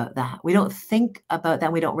think about that. We don't think about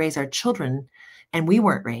that. We don't raise our children, and we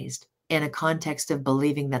weren't raised in a context of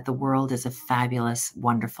believing that the world is a fabulous,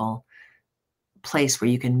 wonderful place where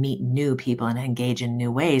you can meet new people and engage in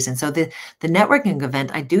new ways. And so the networking event,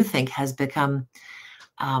 I do think, has become,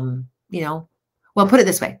 well, put it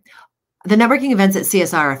this way. The networking events at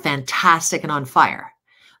CSR are fantastic and on fire.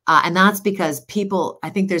 And that's because people, I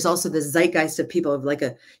think there's also this zeitgeist of people of like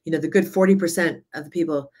the good 40% of the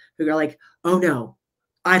people who are like, oh no,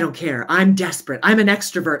 I don't care. I'm desperate. I'm an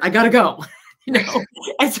extrovert. I gotta go.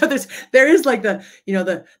 And so there is like the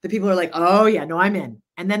people who are like, oh yeah, no, I'm in.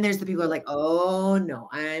 And then there's the people who are like, oh no,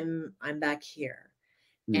 I'm back here.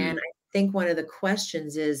 And I think one of the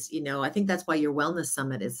questions is, I think that's why your wellness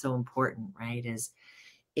summit is so important, right?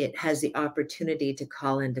 it has the opportunity to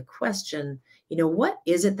call into question, you know, what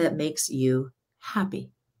is it that makes you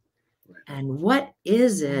happy? And what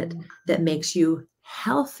is it that makes you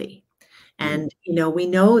healthy? And, you know, we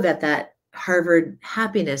know that Harvard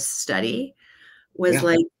happiness study was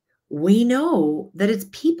like, we know that it's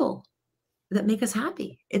people that make us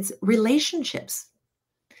happy. It's relationships.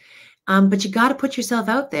 But you got to put yourself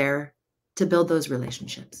out there to build those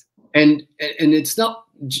relationships. And it's not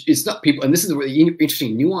people. And this is the really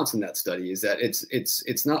interesting nuance in that study, is that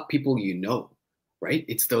it's not people, you know, right?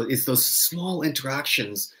 It's those small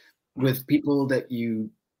interactions with people that you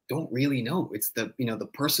don't really know. It's the, you know, the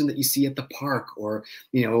person that you see at the park, or,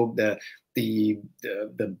 you know, the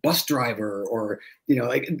bus driver, or, you know,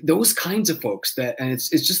 like those kinds of folks that, and it's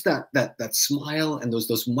just that smile and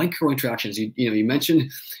those micro interactions. You know, you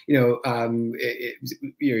mentioned, you know,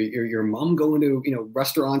 your mom going to, you know,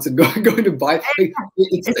 restaurants and going to buy.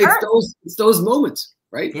 It's those moments,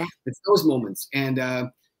 right? Yeah. It's those moments, and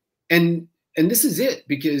this is it,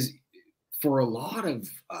 because for a lot of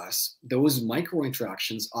us, those micro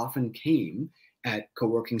interactions often came at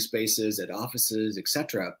co-working spaces, at offices,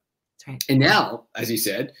 etc. Right. And now, as you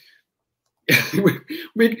said,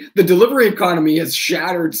 the delivery economy has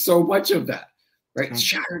shattered so much of that, right? It's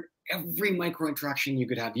shattered every micro interaction you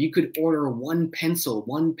could have. You could order one pencil,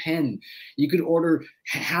 one pen. You could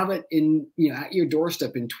have it in, you know, at your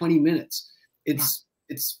doorstep in 20 minutes. It's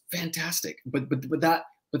fantastic. But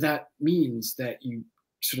that means that you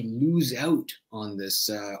sort of lose out on this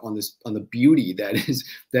on the beauty that is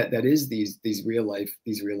these real life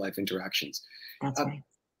interactions. That's right.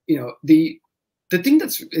 You know, the thing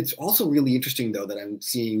it's also really interesting, though, that I'm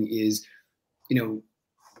seeing is, you know,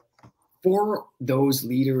 for those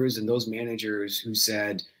leaders and those managers who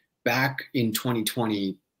said back in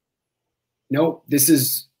 2020, no,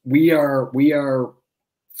 we are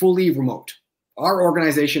fully remote. Our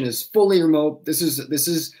organization is fully remote. This is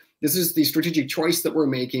the strategic choice that we're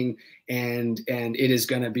making, and it is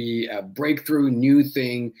going to be a breakthrough new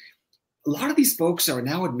thing. A lot of these folks are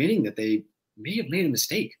now admitting that they may have made a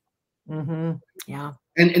mistake. Mm-hmm. Yeah.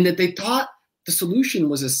 And that they thought the solution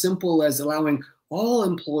was as simple as allowing all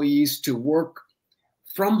employees to work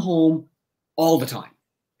from home all the time.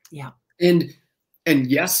 Yeah. And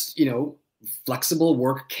yes, you know, flexible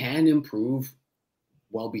work can improve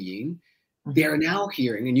well-being. Mm-hmm. They are now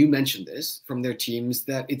hearing, and you mentioned this, from their teams,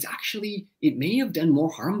 that it may have done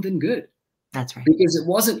more harm than good. That's right. Because it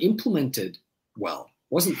wasn't implemented well,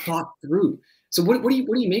 wasn't thought through. So what do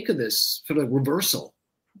you make of this sort of reversal?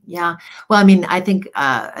 Yeah. Well, I mean, I think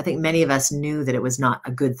many of us knew that it was not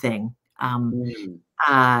a good thing. But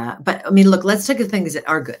I mean, look, let's take the things that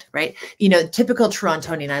are good, right? You know, typical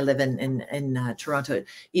Torontonian, I live in Toronto,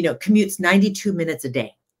 you know, commutes 92 minutes a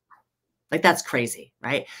day. Like, that's crazy,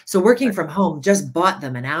 right? So working from home just bought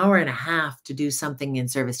them an hour and a half to do something in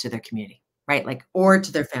service to their community, right? Like, or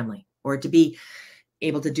to their family, or to be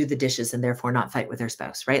able to do the dishes and therefore not fight with their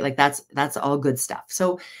spouse, right? Like, that's all good stuff.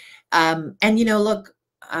 So, and you know, look,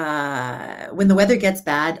 when the weather gets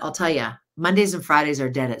bad, I'll tell you, Mondays and Fridays are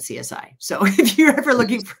dead at CSI. So if you're ever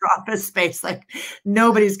looking for office space, like,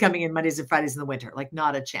 nobody's coming in Mondays and Fridays in the winter, like,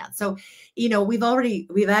 not a chance. So, you know, we've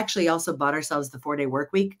actually also bought ourselves the 4-day work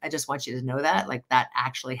week. I just want you to know that, like, that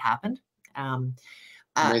actually happened.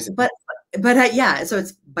 But yeah, so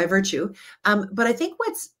it's by virtue. But I think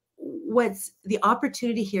what's the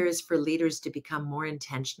opportunity here is for leaders to become more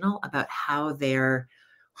intentional about how they're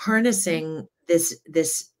harnessing this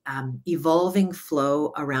evolving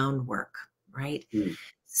flow around work, right?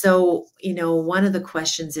 So, you know, one of the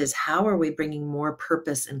questions is, how are we bringing more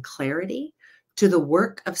purpose and clarity to the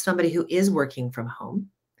work of somebody who is working from home,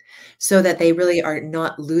 so that they really are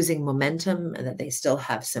not losing momentum, and that they still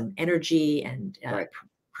have some energy and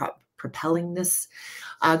propellingness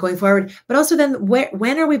going forward? But also then,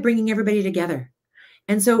 when are we bringing everybody together?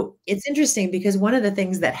 And so it's interesting, because one of the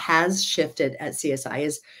things that has shifted at CSI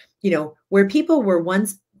is, you know, where people were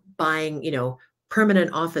once buying, you know,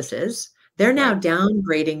 permanent offices, they're now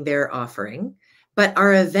downgrading their offering, but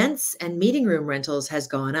our events and meeting room rentals has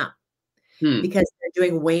gone up because they're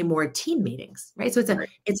doing way more team meetings, right? So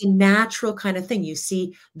it's a natural kind of thing. You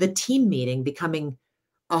see the team meeting becoming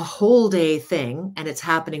a whole day thing, and it's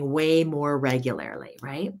happening way more regularly,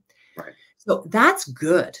 right? Right. So that's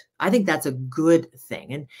good. I think that's a good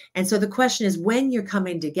thing. And so the question is, when you're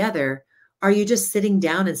coming together, are you just sitting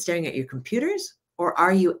down and staring at your computers, or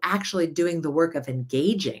are you actually doing the work of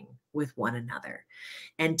engaging with one another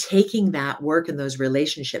and taking that work and those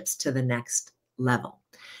relationships to the next level?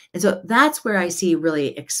 And so that's where I see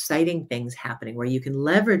really exciting things happening, where you can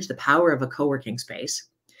leverage the power of a co-working space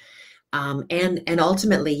And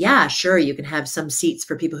ultimately, yeah, sure, you can have some seats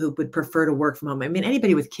for people who would prefer to work from home. I mean,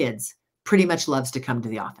 anybody with kids pretty much loves to come to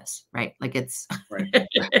the office, right? Like it's, Right.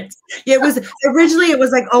 it was originally, it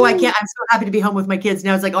was like, oh, I can't, I'm so happy to be home with my kids.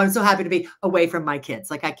 Now it's like, oh, I'm so happy to be away from my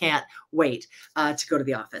kids. Like I can't wait to go to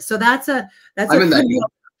the office. So that's I'm in that.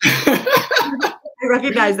 I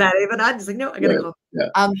recognize that, even I'm just like, no, I gotta go.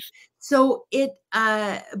 Yeah. So it,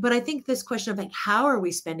 but I think this question of like, how are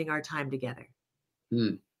we spending our time together?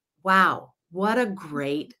 Wow, what a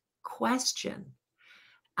great question.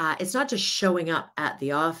 It's not just showing up at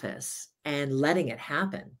the office and letting it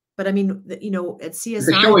happen. But I mean, you know, at CSI,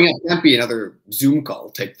 the showing up can't be another Zoom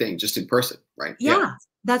call type thing, just in person, right? Yeah,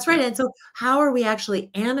 that's right. And so how are we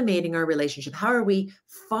actually animating our relationship? How are we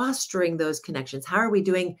fostering those connections? How are we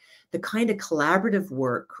doing the kind of collaborative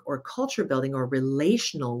work or culture building or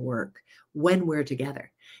relational work when we're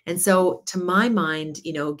together? And so to my mind,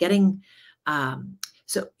 you know, getting,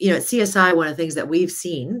 so, you know, at CSI, one of the things that we've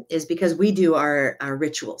seen is because we do our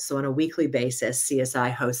rituals. So on a weekly basis,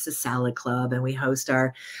 CSI hosts a salad club and we host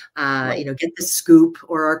our, you know, get the scoop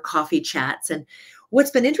or our coffee chats. And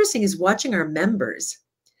what's been interesting is watching our members.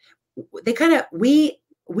 They kind of, we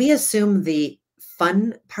assume the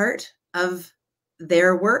fun part of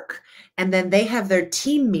their work, and then they have their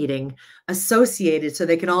team meeting associated so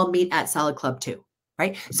they can all meet at salad club too,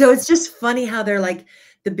 right? So it's just funny how they're like,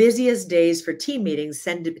 the busiest days for team meetings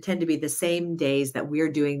tend to be the same days that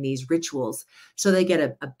we're doing these rituals. So they get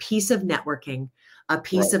a piece of networking, a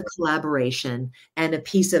piece of collaboration, and a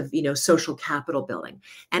piece of, you know, social capital building.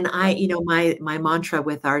 And I, you know, my mantra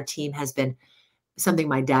with our team has been something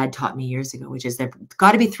my dad taught me years ago, which is there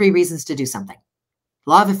got to be 3 reasons to do something.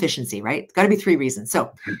 Law of efficiency, right? Got to be 3 reasons.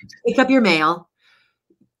 So pick up your mail,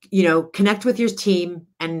 you know, connect with your team,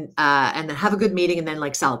 and then have a good meeting, and then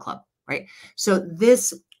like salad club. Right. So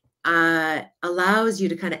this allows you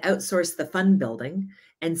to kind of outsource the fun building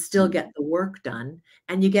and still get the work done.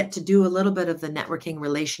 And you get to do a little bit of the networking,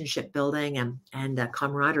 relationship building, and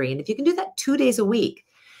camaraderie. And if you can do that 2 days a week,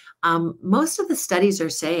 most of the studies are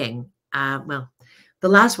saying, well, the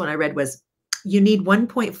last one I read was you need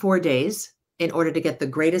 1.4 days in order to get the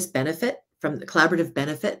greatest benefit from the collaborative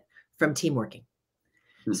benefit from team working,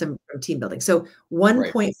 from team building. So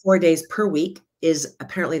 1.4 days per week is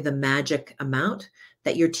apparently the magic amount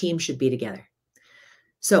that your team should be together.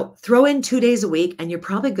 So throw in 2 days a week and you're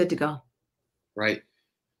probably good to go. Right.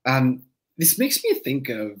 This makes me think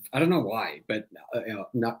of, I don't know why, but you know,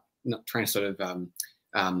 not trying to sort of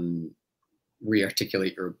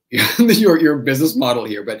re-articulate your business model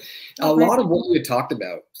here, but a lot of what you talked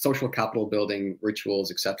about, social capital building, rituals,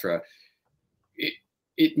 etc.,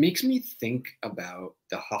 it makes me think about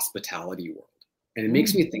the hospitality world. And it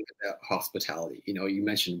makes me think about hospitality. You know, you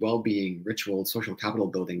mentioned well-being, rituals, social capital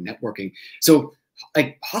building, networking. So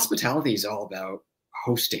like hospitality is all about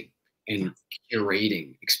hosting and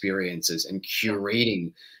curating experiences and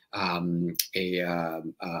curating a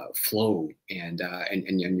flow and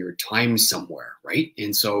your time somewhere, right?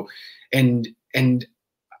 And so, and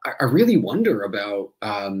I really wonder about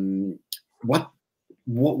what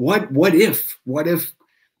if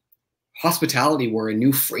hospitality were a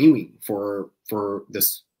new framing for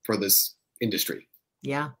this industry.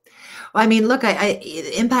 Yeah. Well, I mean, look,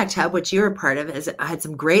 Impact Hub, which you're a part of, has had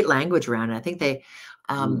some great language around it. I think they,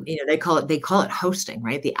 you know, they call it hosting,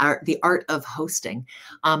 right? The art of hosting.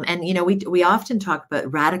 And, you know, we often talk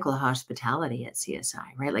about radical hospitality at CSI,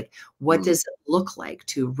 right? Like, what does it look like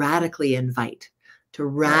to radically invite, to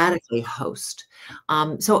radically host?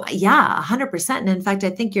 So yeah, 100%. And in fact,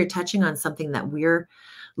 I think you're touching on something that we're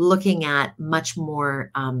looking at much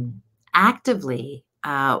more actively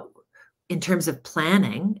in terms of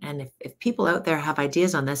planning. And if people out there have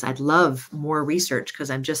ideas on this, I'd love more research because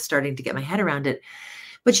I'm just starting to get my head around it.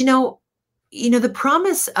 But you know, the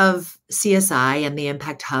promise of CSI and the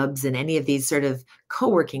impact hubs and any of these sort of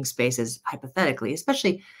co-working spaces, hypothetically,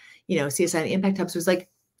 especially, you know, CSI and the impact hubs was like,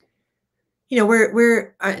 you know,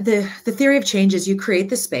 the theory of change is you create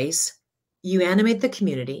the space, you animate the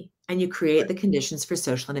community, and you create the conditions for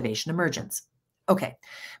social innovation emergence. Okay.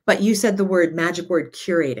 But you said the magic word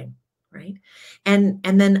curating, right? And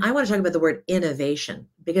then I want to talk about the word innovation,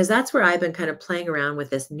 because that's where I've been kind of playing around with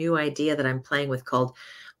this new idea that I'm playing with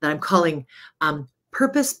that I'm calling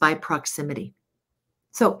purpose by proximity.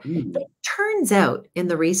 So it turns out in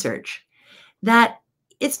the research that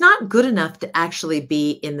it's not good enough to actually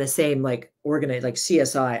be in the same like organized like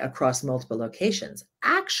CSI across multiple locations.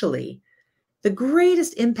 Actually, the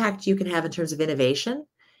greatest impact you can have in terms of innovation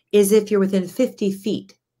is if you're within 50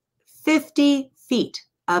 feet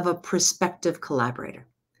of a prospective collaborator.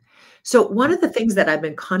 So one of the things that I've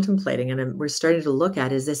been contemplating and we're starting to look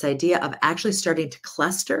at is this idea of actually starting to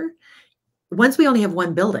cluster. Once we only have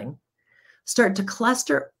one building, start to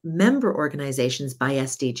cluster member organizations by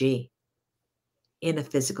SDG in a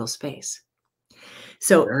physical space.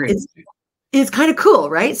 So it's kind of cool,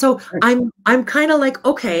 right? So I'm kind of like,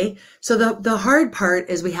 okay, so the hard part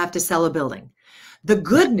is we have to sell a building. The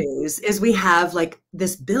good news is we have like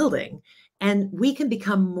this building, and we can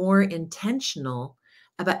become more intentional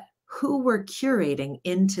about who we're curating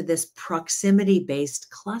into this proximity-based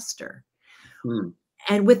cluster.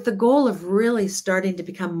 And with the goal of really starting to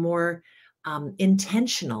become more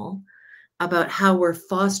intentional about how we're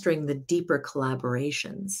fostering the deeper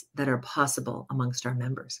collaborations that are possible amongst our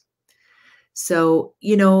members. So,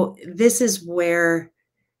 you know, this is where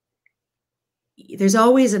there's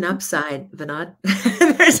always an upside, Vinod.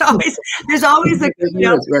 there's always a, you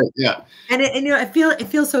know, right, yeah. And you know, it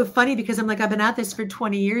feels so funny because I'm like, I've been at this for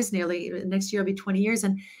 20 years nearly. Next year will be 20 years.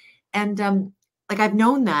 And like I've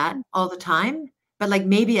known that all the time, but like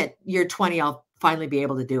maybe at year 20, I'll finally be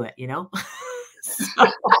able to do it, you know? So.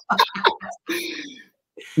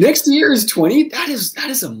 Next year is 20. That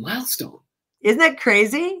is a milestone. Isn't that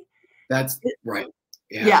crazy? That's right.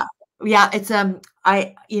 Yeah. It's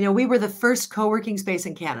you know, we were the first co-working space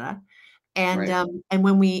in Canada, and and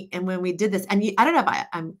when we did this, and I don't know if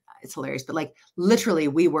I'm it's hilarious, but like literally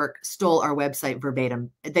WeWork stole our website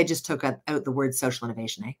verbatim. They just took out the word social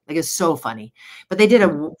innovation. Like it's so funny, but they did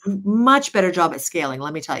a much better job at scaling.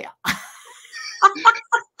 Let me tell you.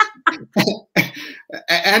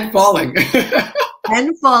 And falling.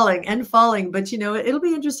 and falling. But you know, it'll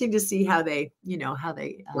be interesting to see how they, you know,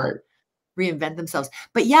 reinvent themselves.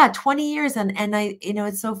 But yeah, 20 years. And I, you know,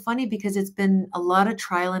 it's so funny because it's been a lot of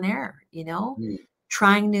trial and error, you know,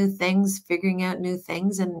 trying new things, figuring out new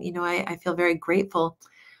things. And, you know, I feel very grateful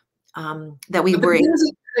that we were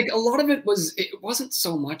like a lot of it wasn't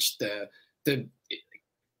so much the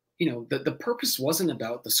you know, the purpose wasn't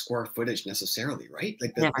about the square footage necessarily, right?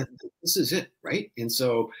 Like this is it, right? And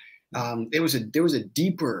so there was a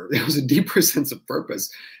deeper sense of purpose,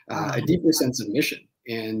 a deeper sense of mission,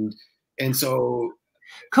 and so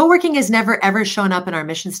co-working has never ever shown up in our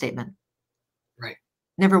mission statement, right?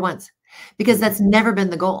 Never once, because that's never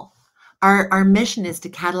been the goal. Our mission is to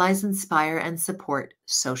catalyze, inspire, and support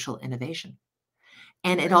social innovation,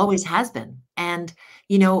 and it always has been. And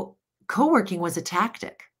you know, co-working was a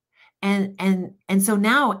tactic. And so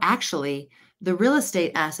now actually the real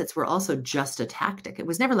estate assets were also just a tactic. It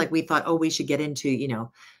was never like we thought, oh, we should get into, you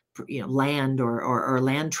know, land or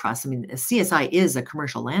land trust. I mean, a CSI is a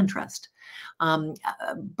commercial land trust.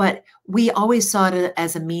 But we always saw it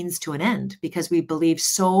as a means to an end because we believe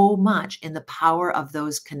so much in the power of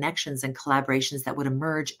those connections and collaborations that would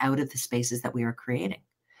emerge out of the spaces that we were creating.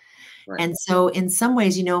 Right. And so in some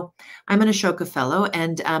ways, you know, I'm an Ashoka fellow,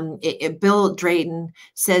 and Bill Drayton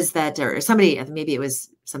says that, or somebody, maybe it was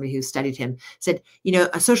somebody who studied him, said, you know,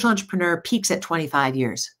 a social entrepreneur peaks at 25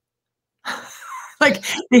 years. Like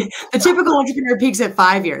the typical entrepreneur peaks at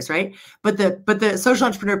 5 years, right? But the social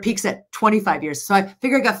entrepreneur peaks at 25 years. So I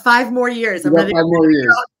figure I got 5 more years. I'm ready. 5 more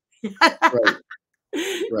years.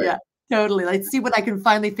 Right. Yeah. Totally. Let's see what I can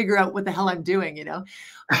finally figure out what the hell I'm doing, you know?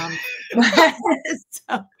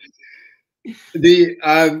 So.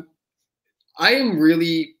 I am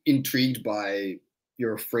really intrigued by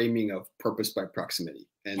your framing of purpose by proximity,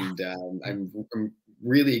 and I'm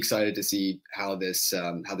really excited to see how this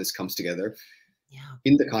comes together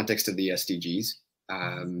in the context of the SDGs.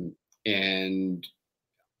 And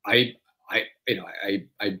I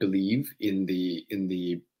believe in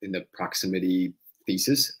the proximity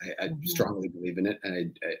thesis. I strongly believe in it,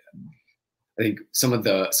 and I think some of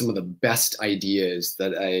the best ideas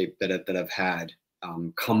that I've had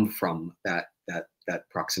come from that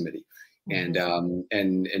proximity, and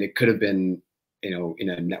it could have been, you know, in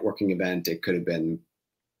a networking event, it could have been,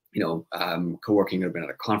 you know, co-working, could have been at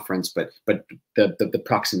a conference, but the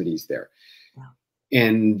proximity is there,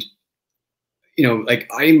 and you know, like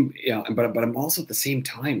but I'm also at the same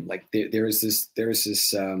time like there's this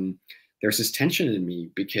tension in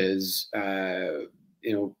me because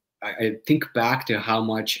you know. I think back to how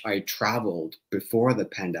much I traveled before the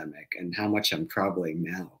pandemic and how much I'm traveling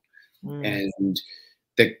now, and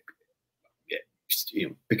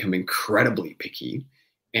become incredibly picky,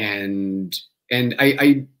 and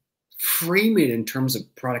I frame it in terms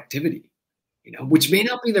of productivity, you know, which may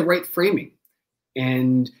not be the right framing,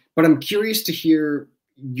 but I'm curious to hear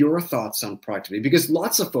your thoughts on productivity, because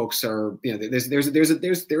lots of folks are, you know,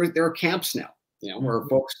 there are camps now, you know, where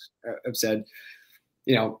folks have said,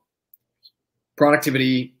 you know,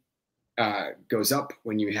 productivity goes up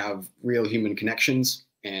when you have real human connections.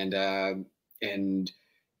 and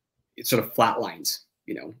it sort of flatlines,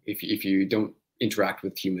 if you don't interact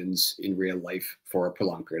with humans in real life for a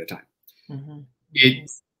prolonged period of time. Mm-hmm.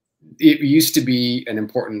 It used to be an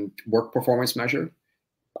important work performance measure.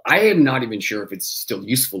 I am not even sure if it's still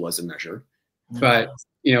useful as a measure, but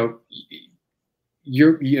you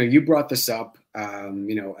brought this up, at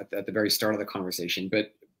the very start of the conversation.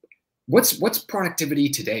 But what's productivity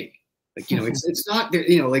today? Like, it's not,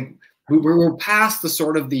 like we're past the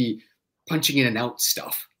sort of the punching in and out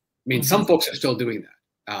stuff. I mean, some folks are still doing that,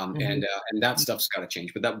 and that stuff's got to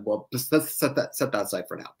change. But let's set that aside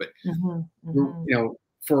for now. But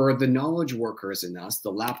for the knowledge workers in us,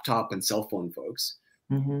 the laptop and cell phone folks,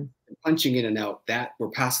 punching in and out, that we're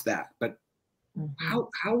past that. But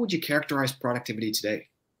how would you characterize productivity today?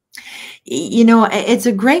 It's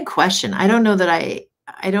a great question. I don't know that I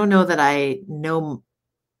know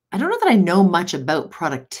much about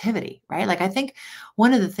productivity, right? Like, I think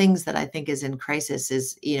one of the things that I think is in crisis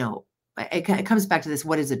is, it comes back to this: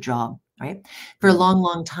 what is a job, right? For a long,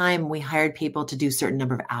 long time, we hired people to do a certain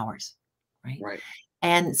number of hours, right? Right.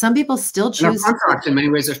 And some people still choose. And our contracts in many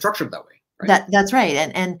ways are structured that way. Right? That's right.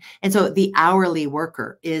 And so the hourly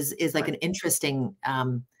worker is like an interesting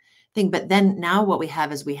thing. But then now what we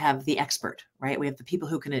have is we have the expert, right? We have the people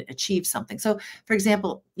who can achieve something. So, for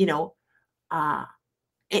example,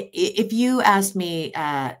 if you asked me,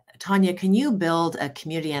 Tonya, can you build a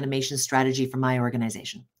community animation strategy for my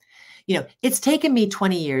organization? It's taken me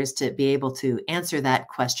 20 years to be able to answer that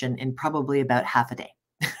question in probably about half a day.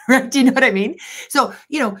 Right? Do you know what I mean? So,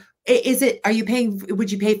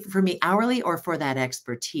 would you pay for me hourly or for that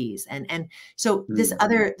expertise? And so this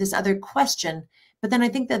other question, but then I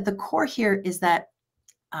think that the core here is that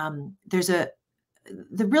the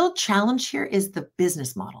real challenge here is the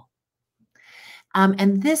business model.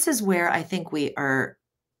 And this is where I think we are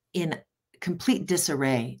in complete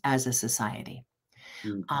disarray as a society,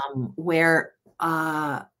 where,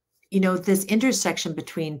 this intersection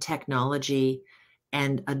between technology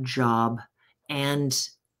and a job and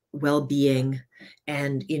well-being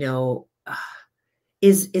and,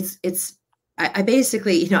 I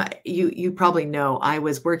basically, you probably know, I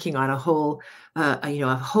was working on a whole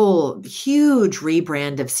huge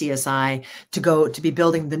rebrand of CSI to be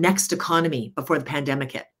building the next economy before the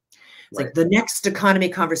pandemic hit. It's like the next economy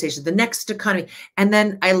conversation, the next economy. And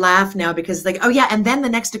then I laugh now because it's like, oh yeah. And then the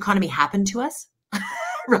next economy happened to us.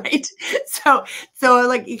 Right. So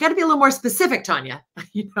like, you got to be a little more specific, Tonya,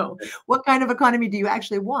 what kind of economy do you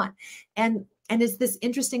actually want? And it's this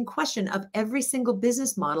interesting question of every single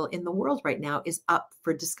business model in the world right now is up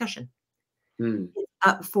for discussion,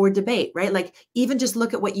 up for debate, right? Like, even just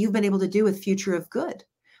look at what you've been able to do with Future of Good.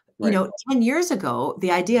 Right. 10 years ago,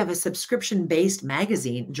 the idea of a subscription-based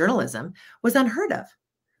magazine journalism was unheard of,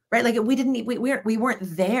 right? Like, we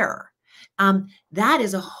weren't there. That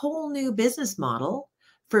is a whole new business model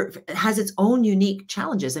has its own unique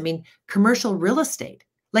challenges. I mean, commercial real estate,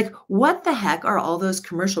 like, what the heck are all those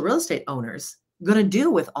commercial real estate owners going to do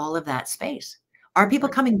with all of that space? Are people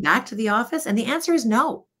coming back to the office? And the answer is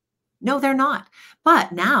no. No, they're not.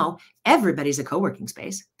 But now everybody's a co-working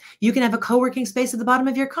space. You can have a co-working space at the bottom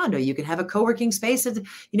of your condo. You can have a co-working space at,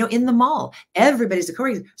 in the mall. Everybody's a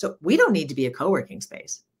co-working. So we don't need to be a co-working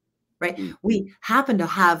space, right? We happen to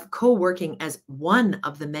have co-working as one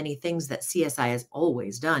of the many things that CSI has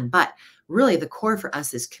always done. But really, the core for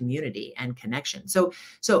us is community and connection. So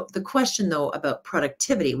the question, though, about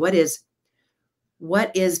productivity, what is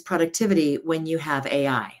productivity when you have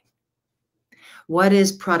AI? What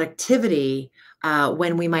is productivity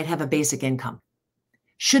when we might have a basic income?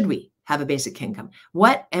 Should we have a basic income?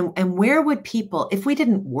 What and where would people, if we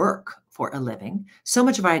didn't work for a living, so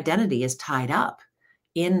much of our identity is tied up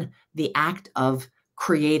in the act of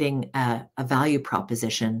creating a value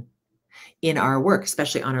proposition in our work,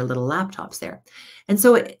 especially on our little laptops there. And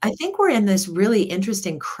so I think we're in this really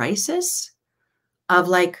interesting crisis of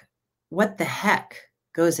like, what the heck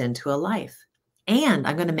goes into a life? And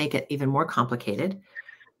I'm going to make it even more complicated.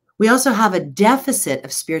 We also have a deficit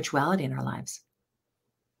of spirituality in our lives.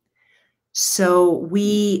 So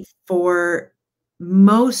we, for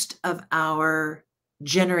most of our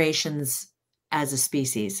generations as a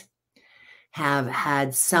species, have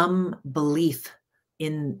had some belief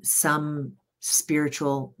in some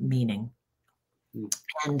spiritual meaning.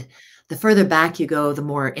 And the further back you go, the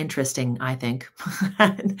more interesting, I think.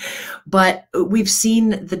 But we've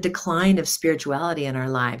seen the decline of spirituality in our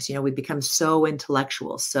lives. We've become so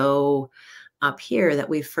intellectual, so up here, that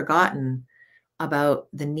we've forgotten about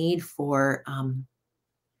the need for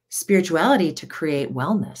spirituality to create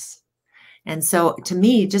wellness. And so to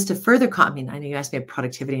me, just to further comment, I know you asked me about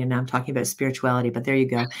productivity and now I'm talking about spirituality, but there you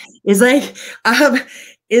go, is like,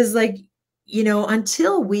 is like, you know,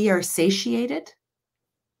 until we are satiated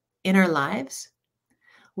in our lives,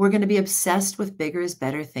 we're going to be obsessed with bigger is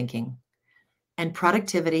better thinking. And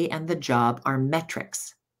productivity and the job are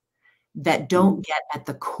metrics that don't get at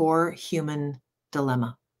the core human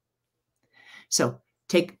dilemma. So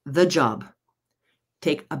take the job,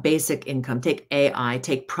 take a basic income, take AI,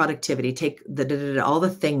 take productivity, take all the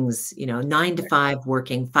things, you know, 9 to 5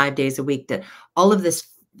 working 5 days a week, that all of this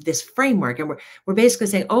framework. And we're basically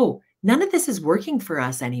saying, oh, none of this is working for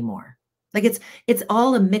us anymore. Like it's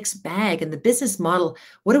all a mixed bag. And the business model,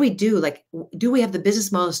 what do we do? Like, do we have the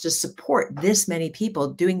business models to support this many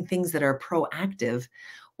people doing things that are proactive?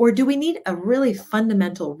 Or do we need a really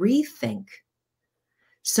fundamental rethink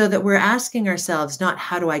so that we're asking ourselves not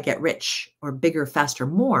how do I get rich or bigger, faster,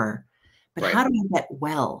 more, but how do I get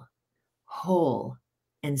well, whole,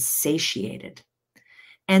 and satiated?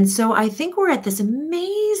 And so I think we're at this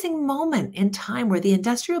amazing moment in time where the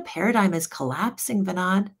industrial paradigm is collapsing,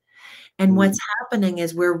 Vinod. And what's happening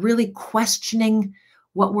is we're really questioning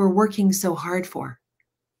what we're working so hard for.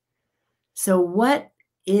 So what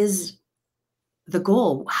is the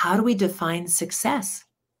goal? How do we define success?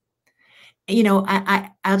 You know,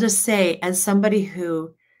 I'll just say, as somebody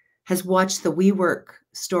who has watched the WeWork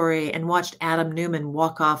story and watched Adam Newman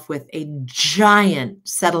walk off with a giant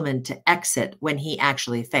settlement to exit when he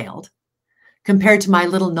actually failed, compared to my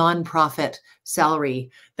little nonprofit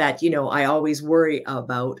salary that, you know, I always worry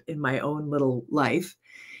about in my own little life.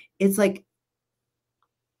 It's like,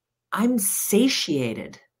 I'm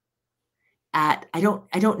satiated at, I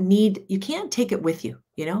don't need, you can't take it with you,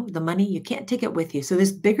 you know, the money, you can't take it with you. So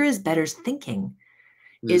this bigger is better thinking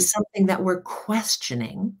is something that we're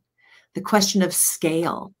questioning, the question of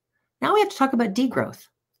scale. Now we have to talk about degrowth,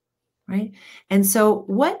 right? And so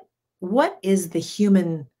what is the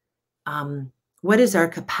human, what is our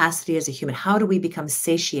capacity as a human? How do we become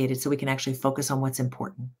satiated so we can actually focus on what's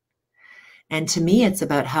important? And to me, it's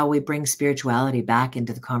about how we bring spirituality back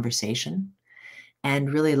into the conversation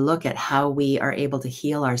and really look at how we are able to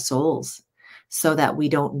heal our souls so that we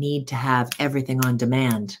don't need to have everything on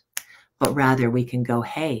demand, but rather we can go,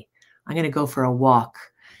 hey, I'm going to go for a walk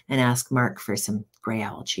and ask Mark for some gray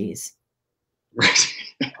owl cheese. Right.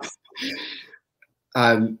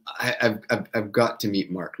 I've got to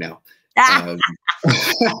meet Mark now. He's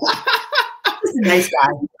a nice guy.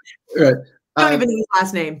 Right. I don't even know his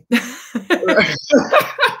last name.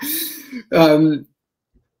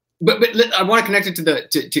 But I want to connect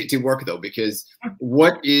it to work though, because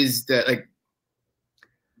what is the, like,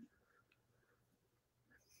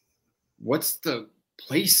 what's the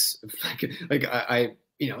place? Like I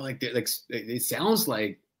you know, like it sounds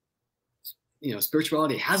like, you know,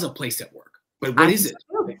 spirituality has a place at work, but what is it?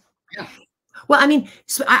 Yeah. Well, I mean,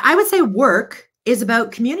 so I would say work is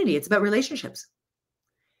about community. It's about relationships.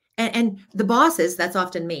 And the bosses, that's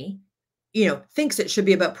often me, you know, thinks it should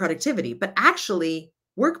be about productivity, but actually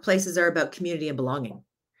workplaces are about community and belonging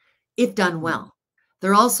if done well.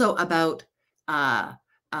 They're also about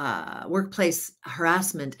workplace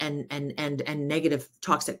harassment and negative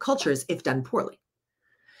toxic cultures if done poorly.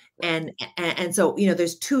 And so, you know,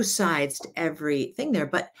 there's two sides to everything there.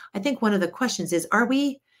 But I think one of the questions is, are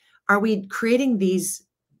we creating these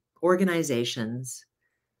organizations?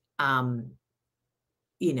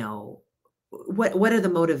 You know, what are the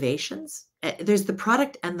motivations? There's the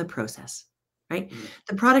product and the process, right?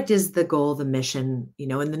 The product is the goal, the mission. You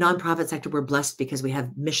know, in the nonprofit sector, we're blessed because we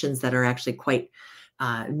have missions that are actually quite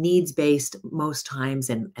needs-based most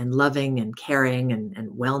times, and loving and caring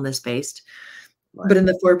and wellness-based. Right. But in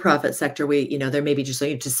the for-profit sector, we, you know, there may be just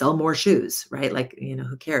to sell more shoes, right? Like, you know,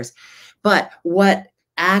 who cares? But what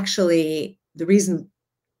actually, the reason,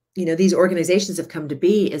 you know, these organizations have come to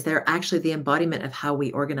be is they're actually the embodiment of how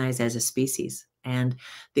we organize as a species, and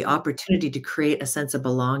the opportunity to create a sense of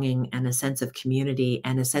belonging and a sense of community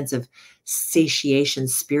and a sense of satiation,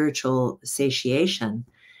 spiritual satiation.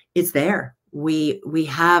 It's there. We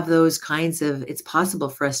have those kinds of, it's possible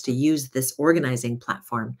for us to use this organizing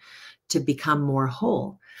platform to become more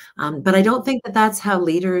whole. But I don't think that that's how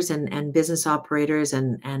leaders and business operators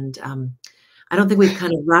and I don't think we've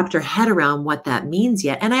kind of wrapped our head around what that means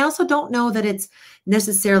yet. And I also don't know that it's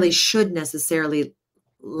should necessarily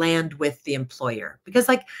land with the employer, because,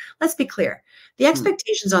 like, let's be clear, the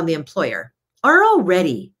expectations on the employer are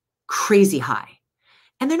already crazy high,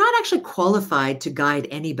 and they're not actually qualified to guide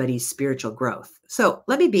anybody's spiritual growth. So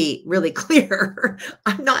let me be really clear.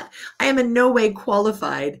 I am in no way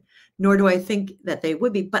qualified, nor do I think that they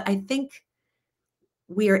would be, but I think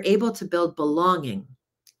we are able to build belonging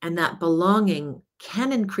And that belonging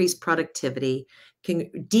can increase productivity, can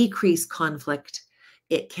decrease conflict.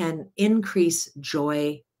 It can increase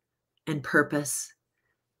joy and purpose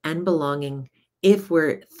and belonging if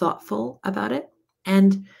we're thoughtful about it.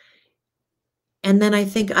 And then I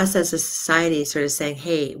think us as a society sort of saying,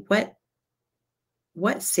 hey,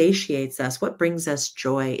 what satiates us? What brings us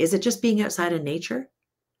joy? Is it just being outside in nature?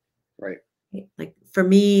 Right. Like for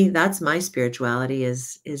me, that's my spirituality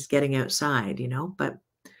is getting outside, you know, but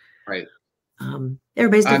right.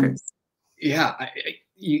 Everybody's different. Yeah.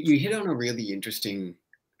 You hit on a really interesting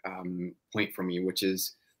point for me, which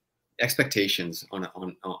is expectations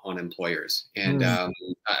on employers. And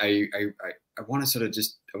I want to sort of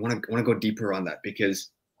just, I want to go deeper on that, because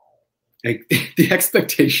like the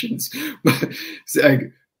expectations,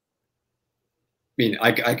 I mean,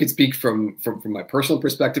 I could speak from my personal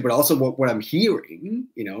perspective, but also what I'm hearing,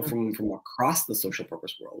 you know, from across the social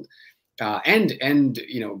purpose world, and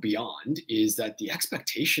you know, beyond, is that the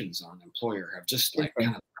expectations on an employer have just like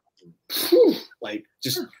kind of like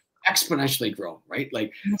just exponentially grown, right?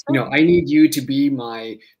 Like, you know, I need you to be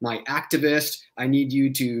my activist. I need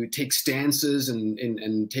you to take stances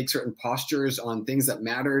and take certain postures on things that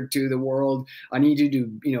matter to the world. I need you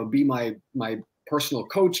to, you know, be my personal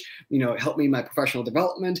coach, you know, help me in my professional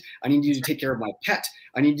development. I need you to take care of my pet.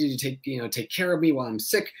 I need you to take care of me while I'm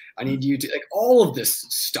sick. I need you to, like, all of this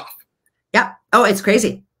stuff. Yeah. Oh, it's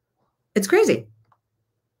crazy. It's crazy.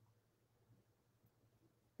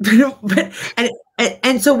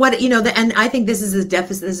 And so what, you know, and I think this is a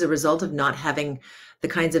deficit. This is a result of not having the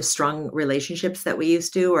kinds of strong relationships that we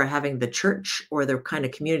used to, or having the church or the kind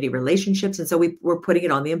of community relationships. And so we're putting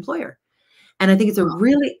it on the employer. And I think it's a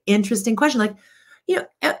really interesting question. Like, you know,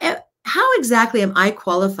 how exactly am I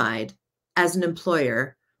qualified as an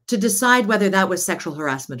employer to decide whether that was sexual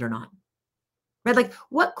harassment or not? Right? Like,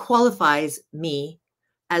 what qualifies me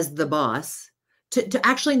as the boss to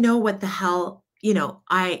actually know what the hell, you know,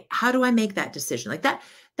 how do I make that decision? Like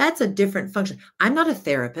that's a different function. I'm not a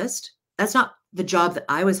therapist. That's not the job that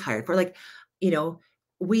I was hired for. Like, you know,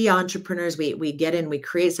 we entrepreneurs, we get in, we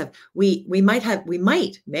create stuff. We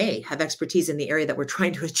may have expertise in the area that we're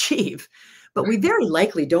trying to achieve, but we very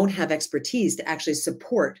likely don't have expertise to actually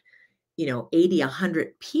support, you know, 80,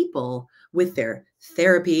 100 people with their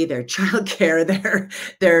therapy, their childcare,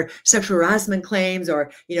 their sexual harassment claims,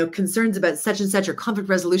 or, you know, concerns about such and such, or conflict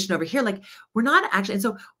resolution over here. Like, we're not actually. And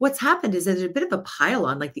so what's happened is there's a bit of a pile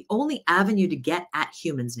on. Like, the only avenue to get at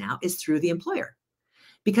humans now is through the employer,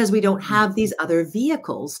 because we don't have these other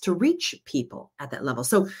vehicles to reach people at that level.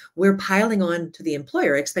 So we're piling on to the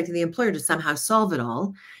employer, expecting the employer to somehow solve it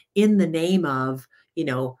all in the name of, you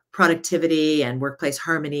know, productivity and workplace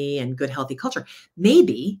harmony and good, healthy culture.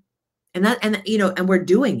 Maybe, and you know, and we're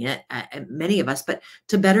doing it, many of us, but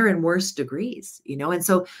to better and worse degrees, you know. And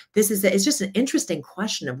so it's just an interesting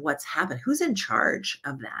question of what's happened. Who's in charge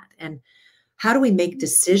of that? And how do we make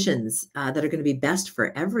decisions that are going to be best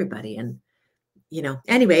for everybody? And, you know,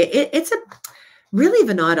 anyway, it's a really,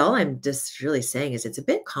 Vinod, all I'm just really saying is it's a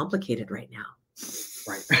bit complicated right now.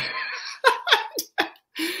 Right.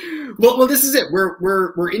 Well, this is it.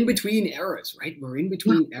 We're in between eras, right? We're in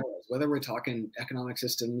between eras, whether we're talking economic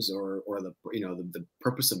systems or the, you know, the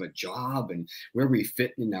purpose of a job and where we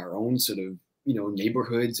fit in our own sort of, you know,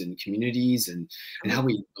 neighborhoods and communities, and how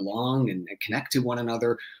we belong and connect to one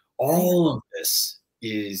another. All of this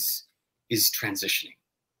is transitioning.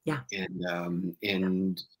 Yeah.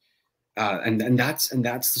 And that's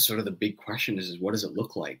the sort of the big question is what does it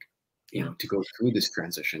look like, you know, to go through this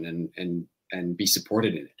transition and be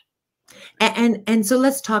supported in it. And so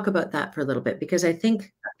let's talk about that for a little bit, because I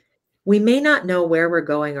think we may not know where we're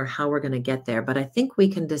going or how we're going to get there, but I think we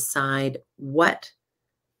can decide what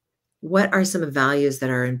are some values that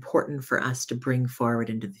are important for us to bring forward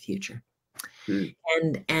into the future.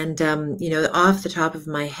 And you know, off the top of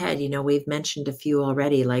my head, you know, we've mentioned a few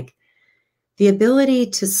already, like the ability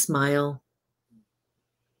to smile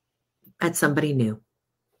at somebody new.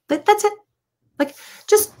 But that's it. Like,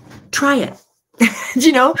 just try it.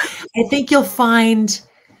 You know, I think you'll find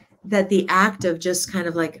that the act of just kind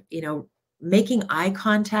of like, you know, making eye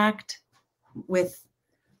contact with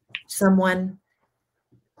someone,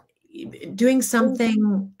 doing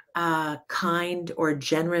something kind or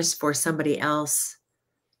generous for somebody else,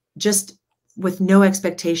 just with no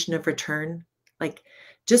expectation of return, like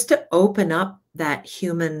just to open up that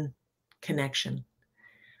human connection.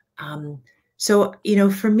 So, you know,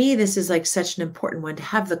 for me, this is like such an important one, to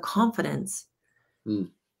have the confidence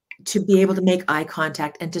to be able to make eye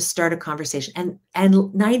contact and to start a conversation. And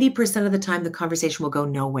 90% of the time, the conversation will go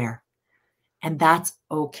nowhere. And that's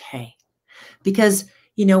okay. Because,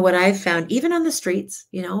 you know, what I've found, even on the streets,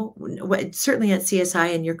 you know, certainly at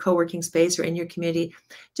CSI in your co-working space or in your community,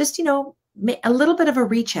 just, you know, a little bit of a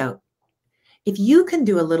reach out. If you can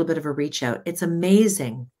do a little bit of a reach out, it's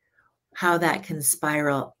amazing how that can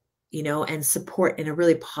spiral, you know, and support in a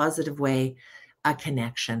really positive way a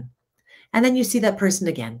connection. And then you see that person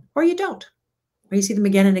again, or you don't, or you see them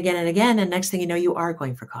again and again and again. And next thing you know, you are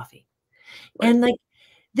going for coffee. Right. And like,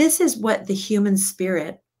 this is what the human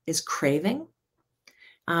spirit is craving.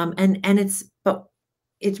 And it's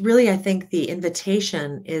really, I think the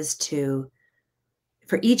invitation is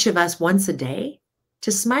for each of us once a day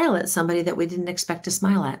to smile at somebody that we didn't expect to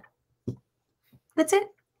smile at. That's it.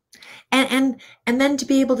 And then to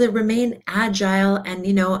be able to remain agile. And,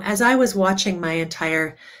 you know, as I was watching my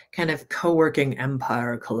entire kind of co-working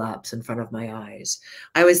empire collapse in front of my eyes,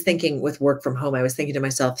 I was thinking, with work from home, I was thinking to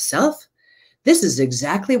myself, this is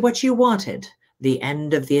exactly what you wanted. The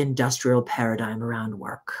end of the industrial paradigm around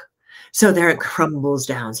work. So there it crumbles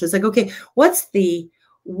down. So it's like, okay, what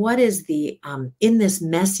is the in this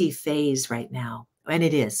messy phase right now? And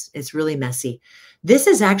it's really messy. This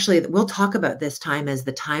is actually, we'll talk about this time as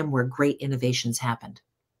the time where great innovations happened,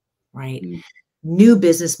 right? Mm. New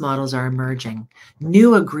business models are emerging.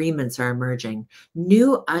 New agreements are emerging.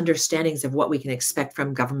 New understandings of what we can expect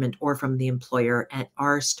from government or from the employer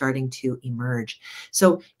are starting to emerge.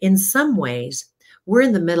 So in some ways, we're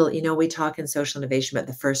in the middle. You know, we talk in social innovation about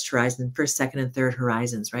the first horizon, first, second, and third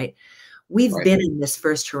horizons, right? We've been in this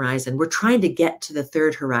first horizon. We're trying to get to the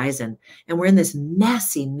third horizon, and we're in this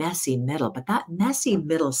messy, messy middle. But that messy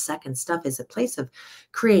middle second stuff is a place of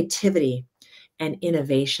creativity and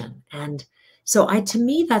innovation. And so to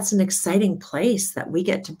me, that's an exciting place that we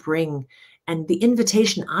get to bring. And the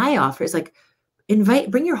invitation I offer is like,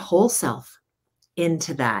 bring your whole self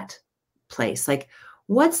into that place. Like,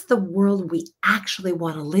 what's the world we actually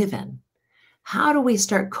want to live in? How do we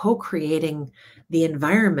start co-creating the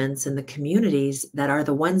environments and the communities that are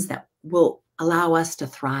the ones that will allow us to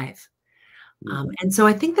thrive? And so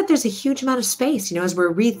I think that there's a huge amount of space, you know, as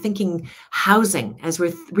we're rethinking housing, as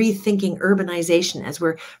we're rethinking urbanization, as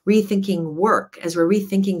we're rethinking work, as we're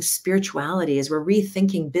rethinking spirituality, as we're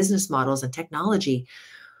rethinking business models and technology.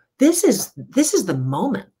 This is the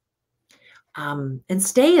moment. And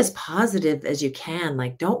stay as positive as you can.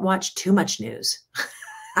 Like, don't watch too much news.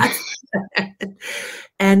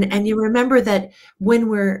 and you remember that when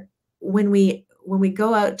we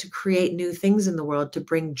go out to create new things in the world, to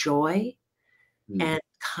bring joy and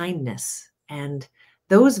kindness, and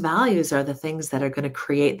those values are the things that are going to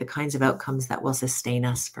create the kinds of outcomes that will sustain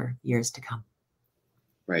us for years to come.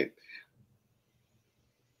 Right.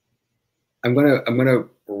 I'm gonna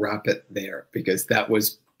wrap it there, because that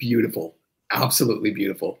was beautiful, absolutely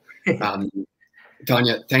beautiful.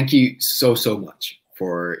 Tonya, thank you so much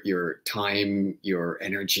for your time, your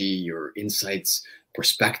energy, your insights,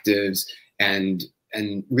 perspectives, and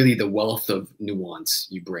really the wealth of nuance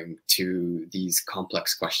you bring to these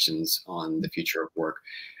complex questions on the future of work.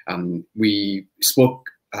 We spoke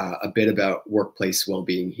a bit about workplace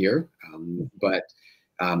well-being here, but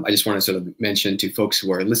I just want to sort of mention to folks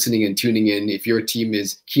who are listening and tuning in, if your team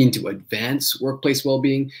is keen to advance workplace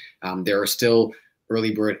well-being, there are still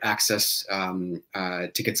early bird access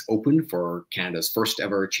tickets open for Canada's first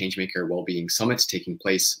ever Changemaker Wellbeing Summits, taking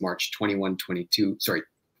place March 20th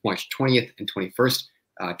and 21st,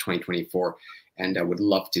 2024. And I would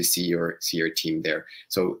love to see your team there.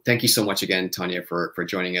 So thank you so much again, Tonya, for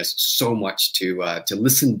joining us. So much to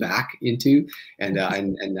listen back into, and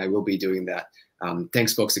I will be doing that.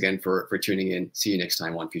 Thanks, folks, again for tuning in. See you next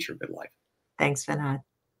time on Future of Good Life. Thanks, Vinod.